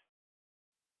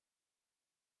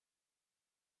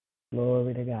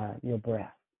 Glory to God, your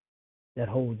breath that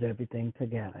holds everything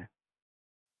together.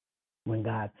 When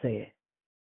God said,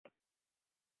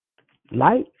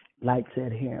 light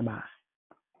said, here am I.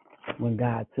 When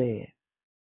God said.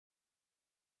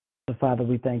 So, Father,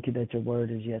 we thank you that your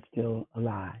word is yet still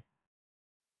alive.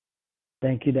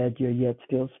 Thank you that you're yet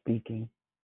still speaking.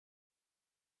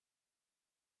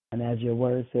 And as your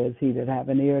word says, he that have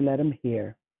an ear, let him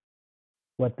hear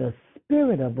what the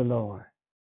Spirit of the Lord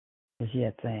is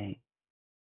yet saying.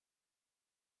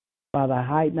 Father,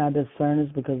 heighten our discerners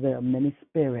because there are many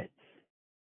spirits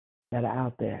that are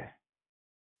out there.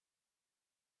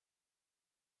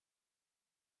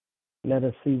 Let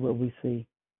us see what we see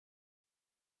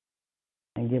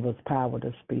and give us power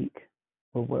to speak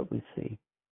for what we see.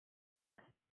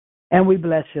 And we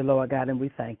bless you, Lord God, and we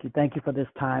thank you. Thank you for this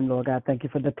time, Lord God. Thank you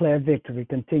for declared victory.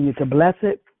 Continue to bless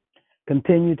it.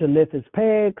 Continue to lift his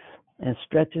pegs and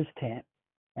stretch his tent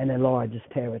and enlarge his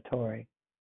territory.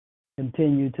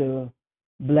 Continue to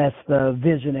bless the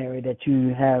visionary that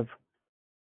you have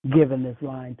given this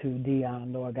line to,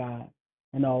 Dion, Lord God,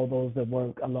 and all those that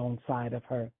work alongside of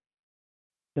her.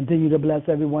 Continue to bless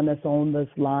everyone that's on this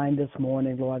line this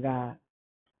morning, Lord God.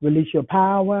 Release your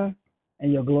power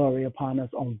and your glory upon us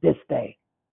on this day.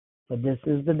 For this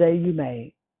is the day you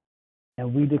made.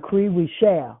 And we decree we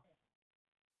shall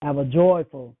have a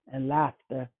joyful and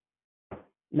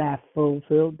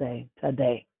laughter-filled day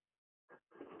today.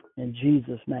 In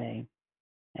Jesus' name,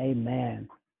 amen.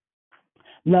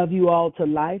 Love you all to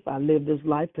life. I live this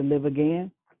life to live again.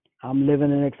 I'm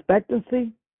living in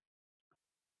expectancy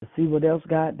to see what else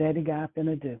Daddy God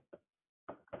finna do.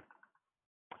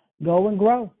 Go and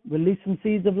grow. Release some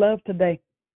seeds of love today.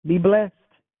 Be blessed.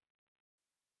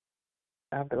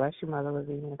 God bless you, Mother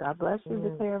Lavina. God bless you,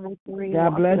 Declare Victory.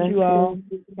 God bless you all.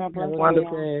 God bless you.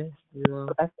 Wonderful.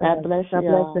 God bless you. God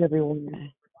bless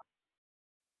everyone.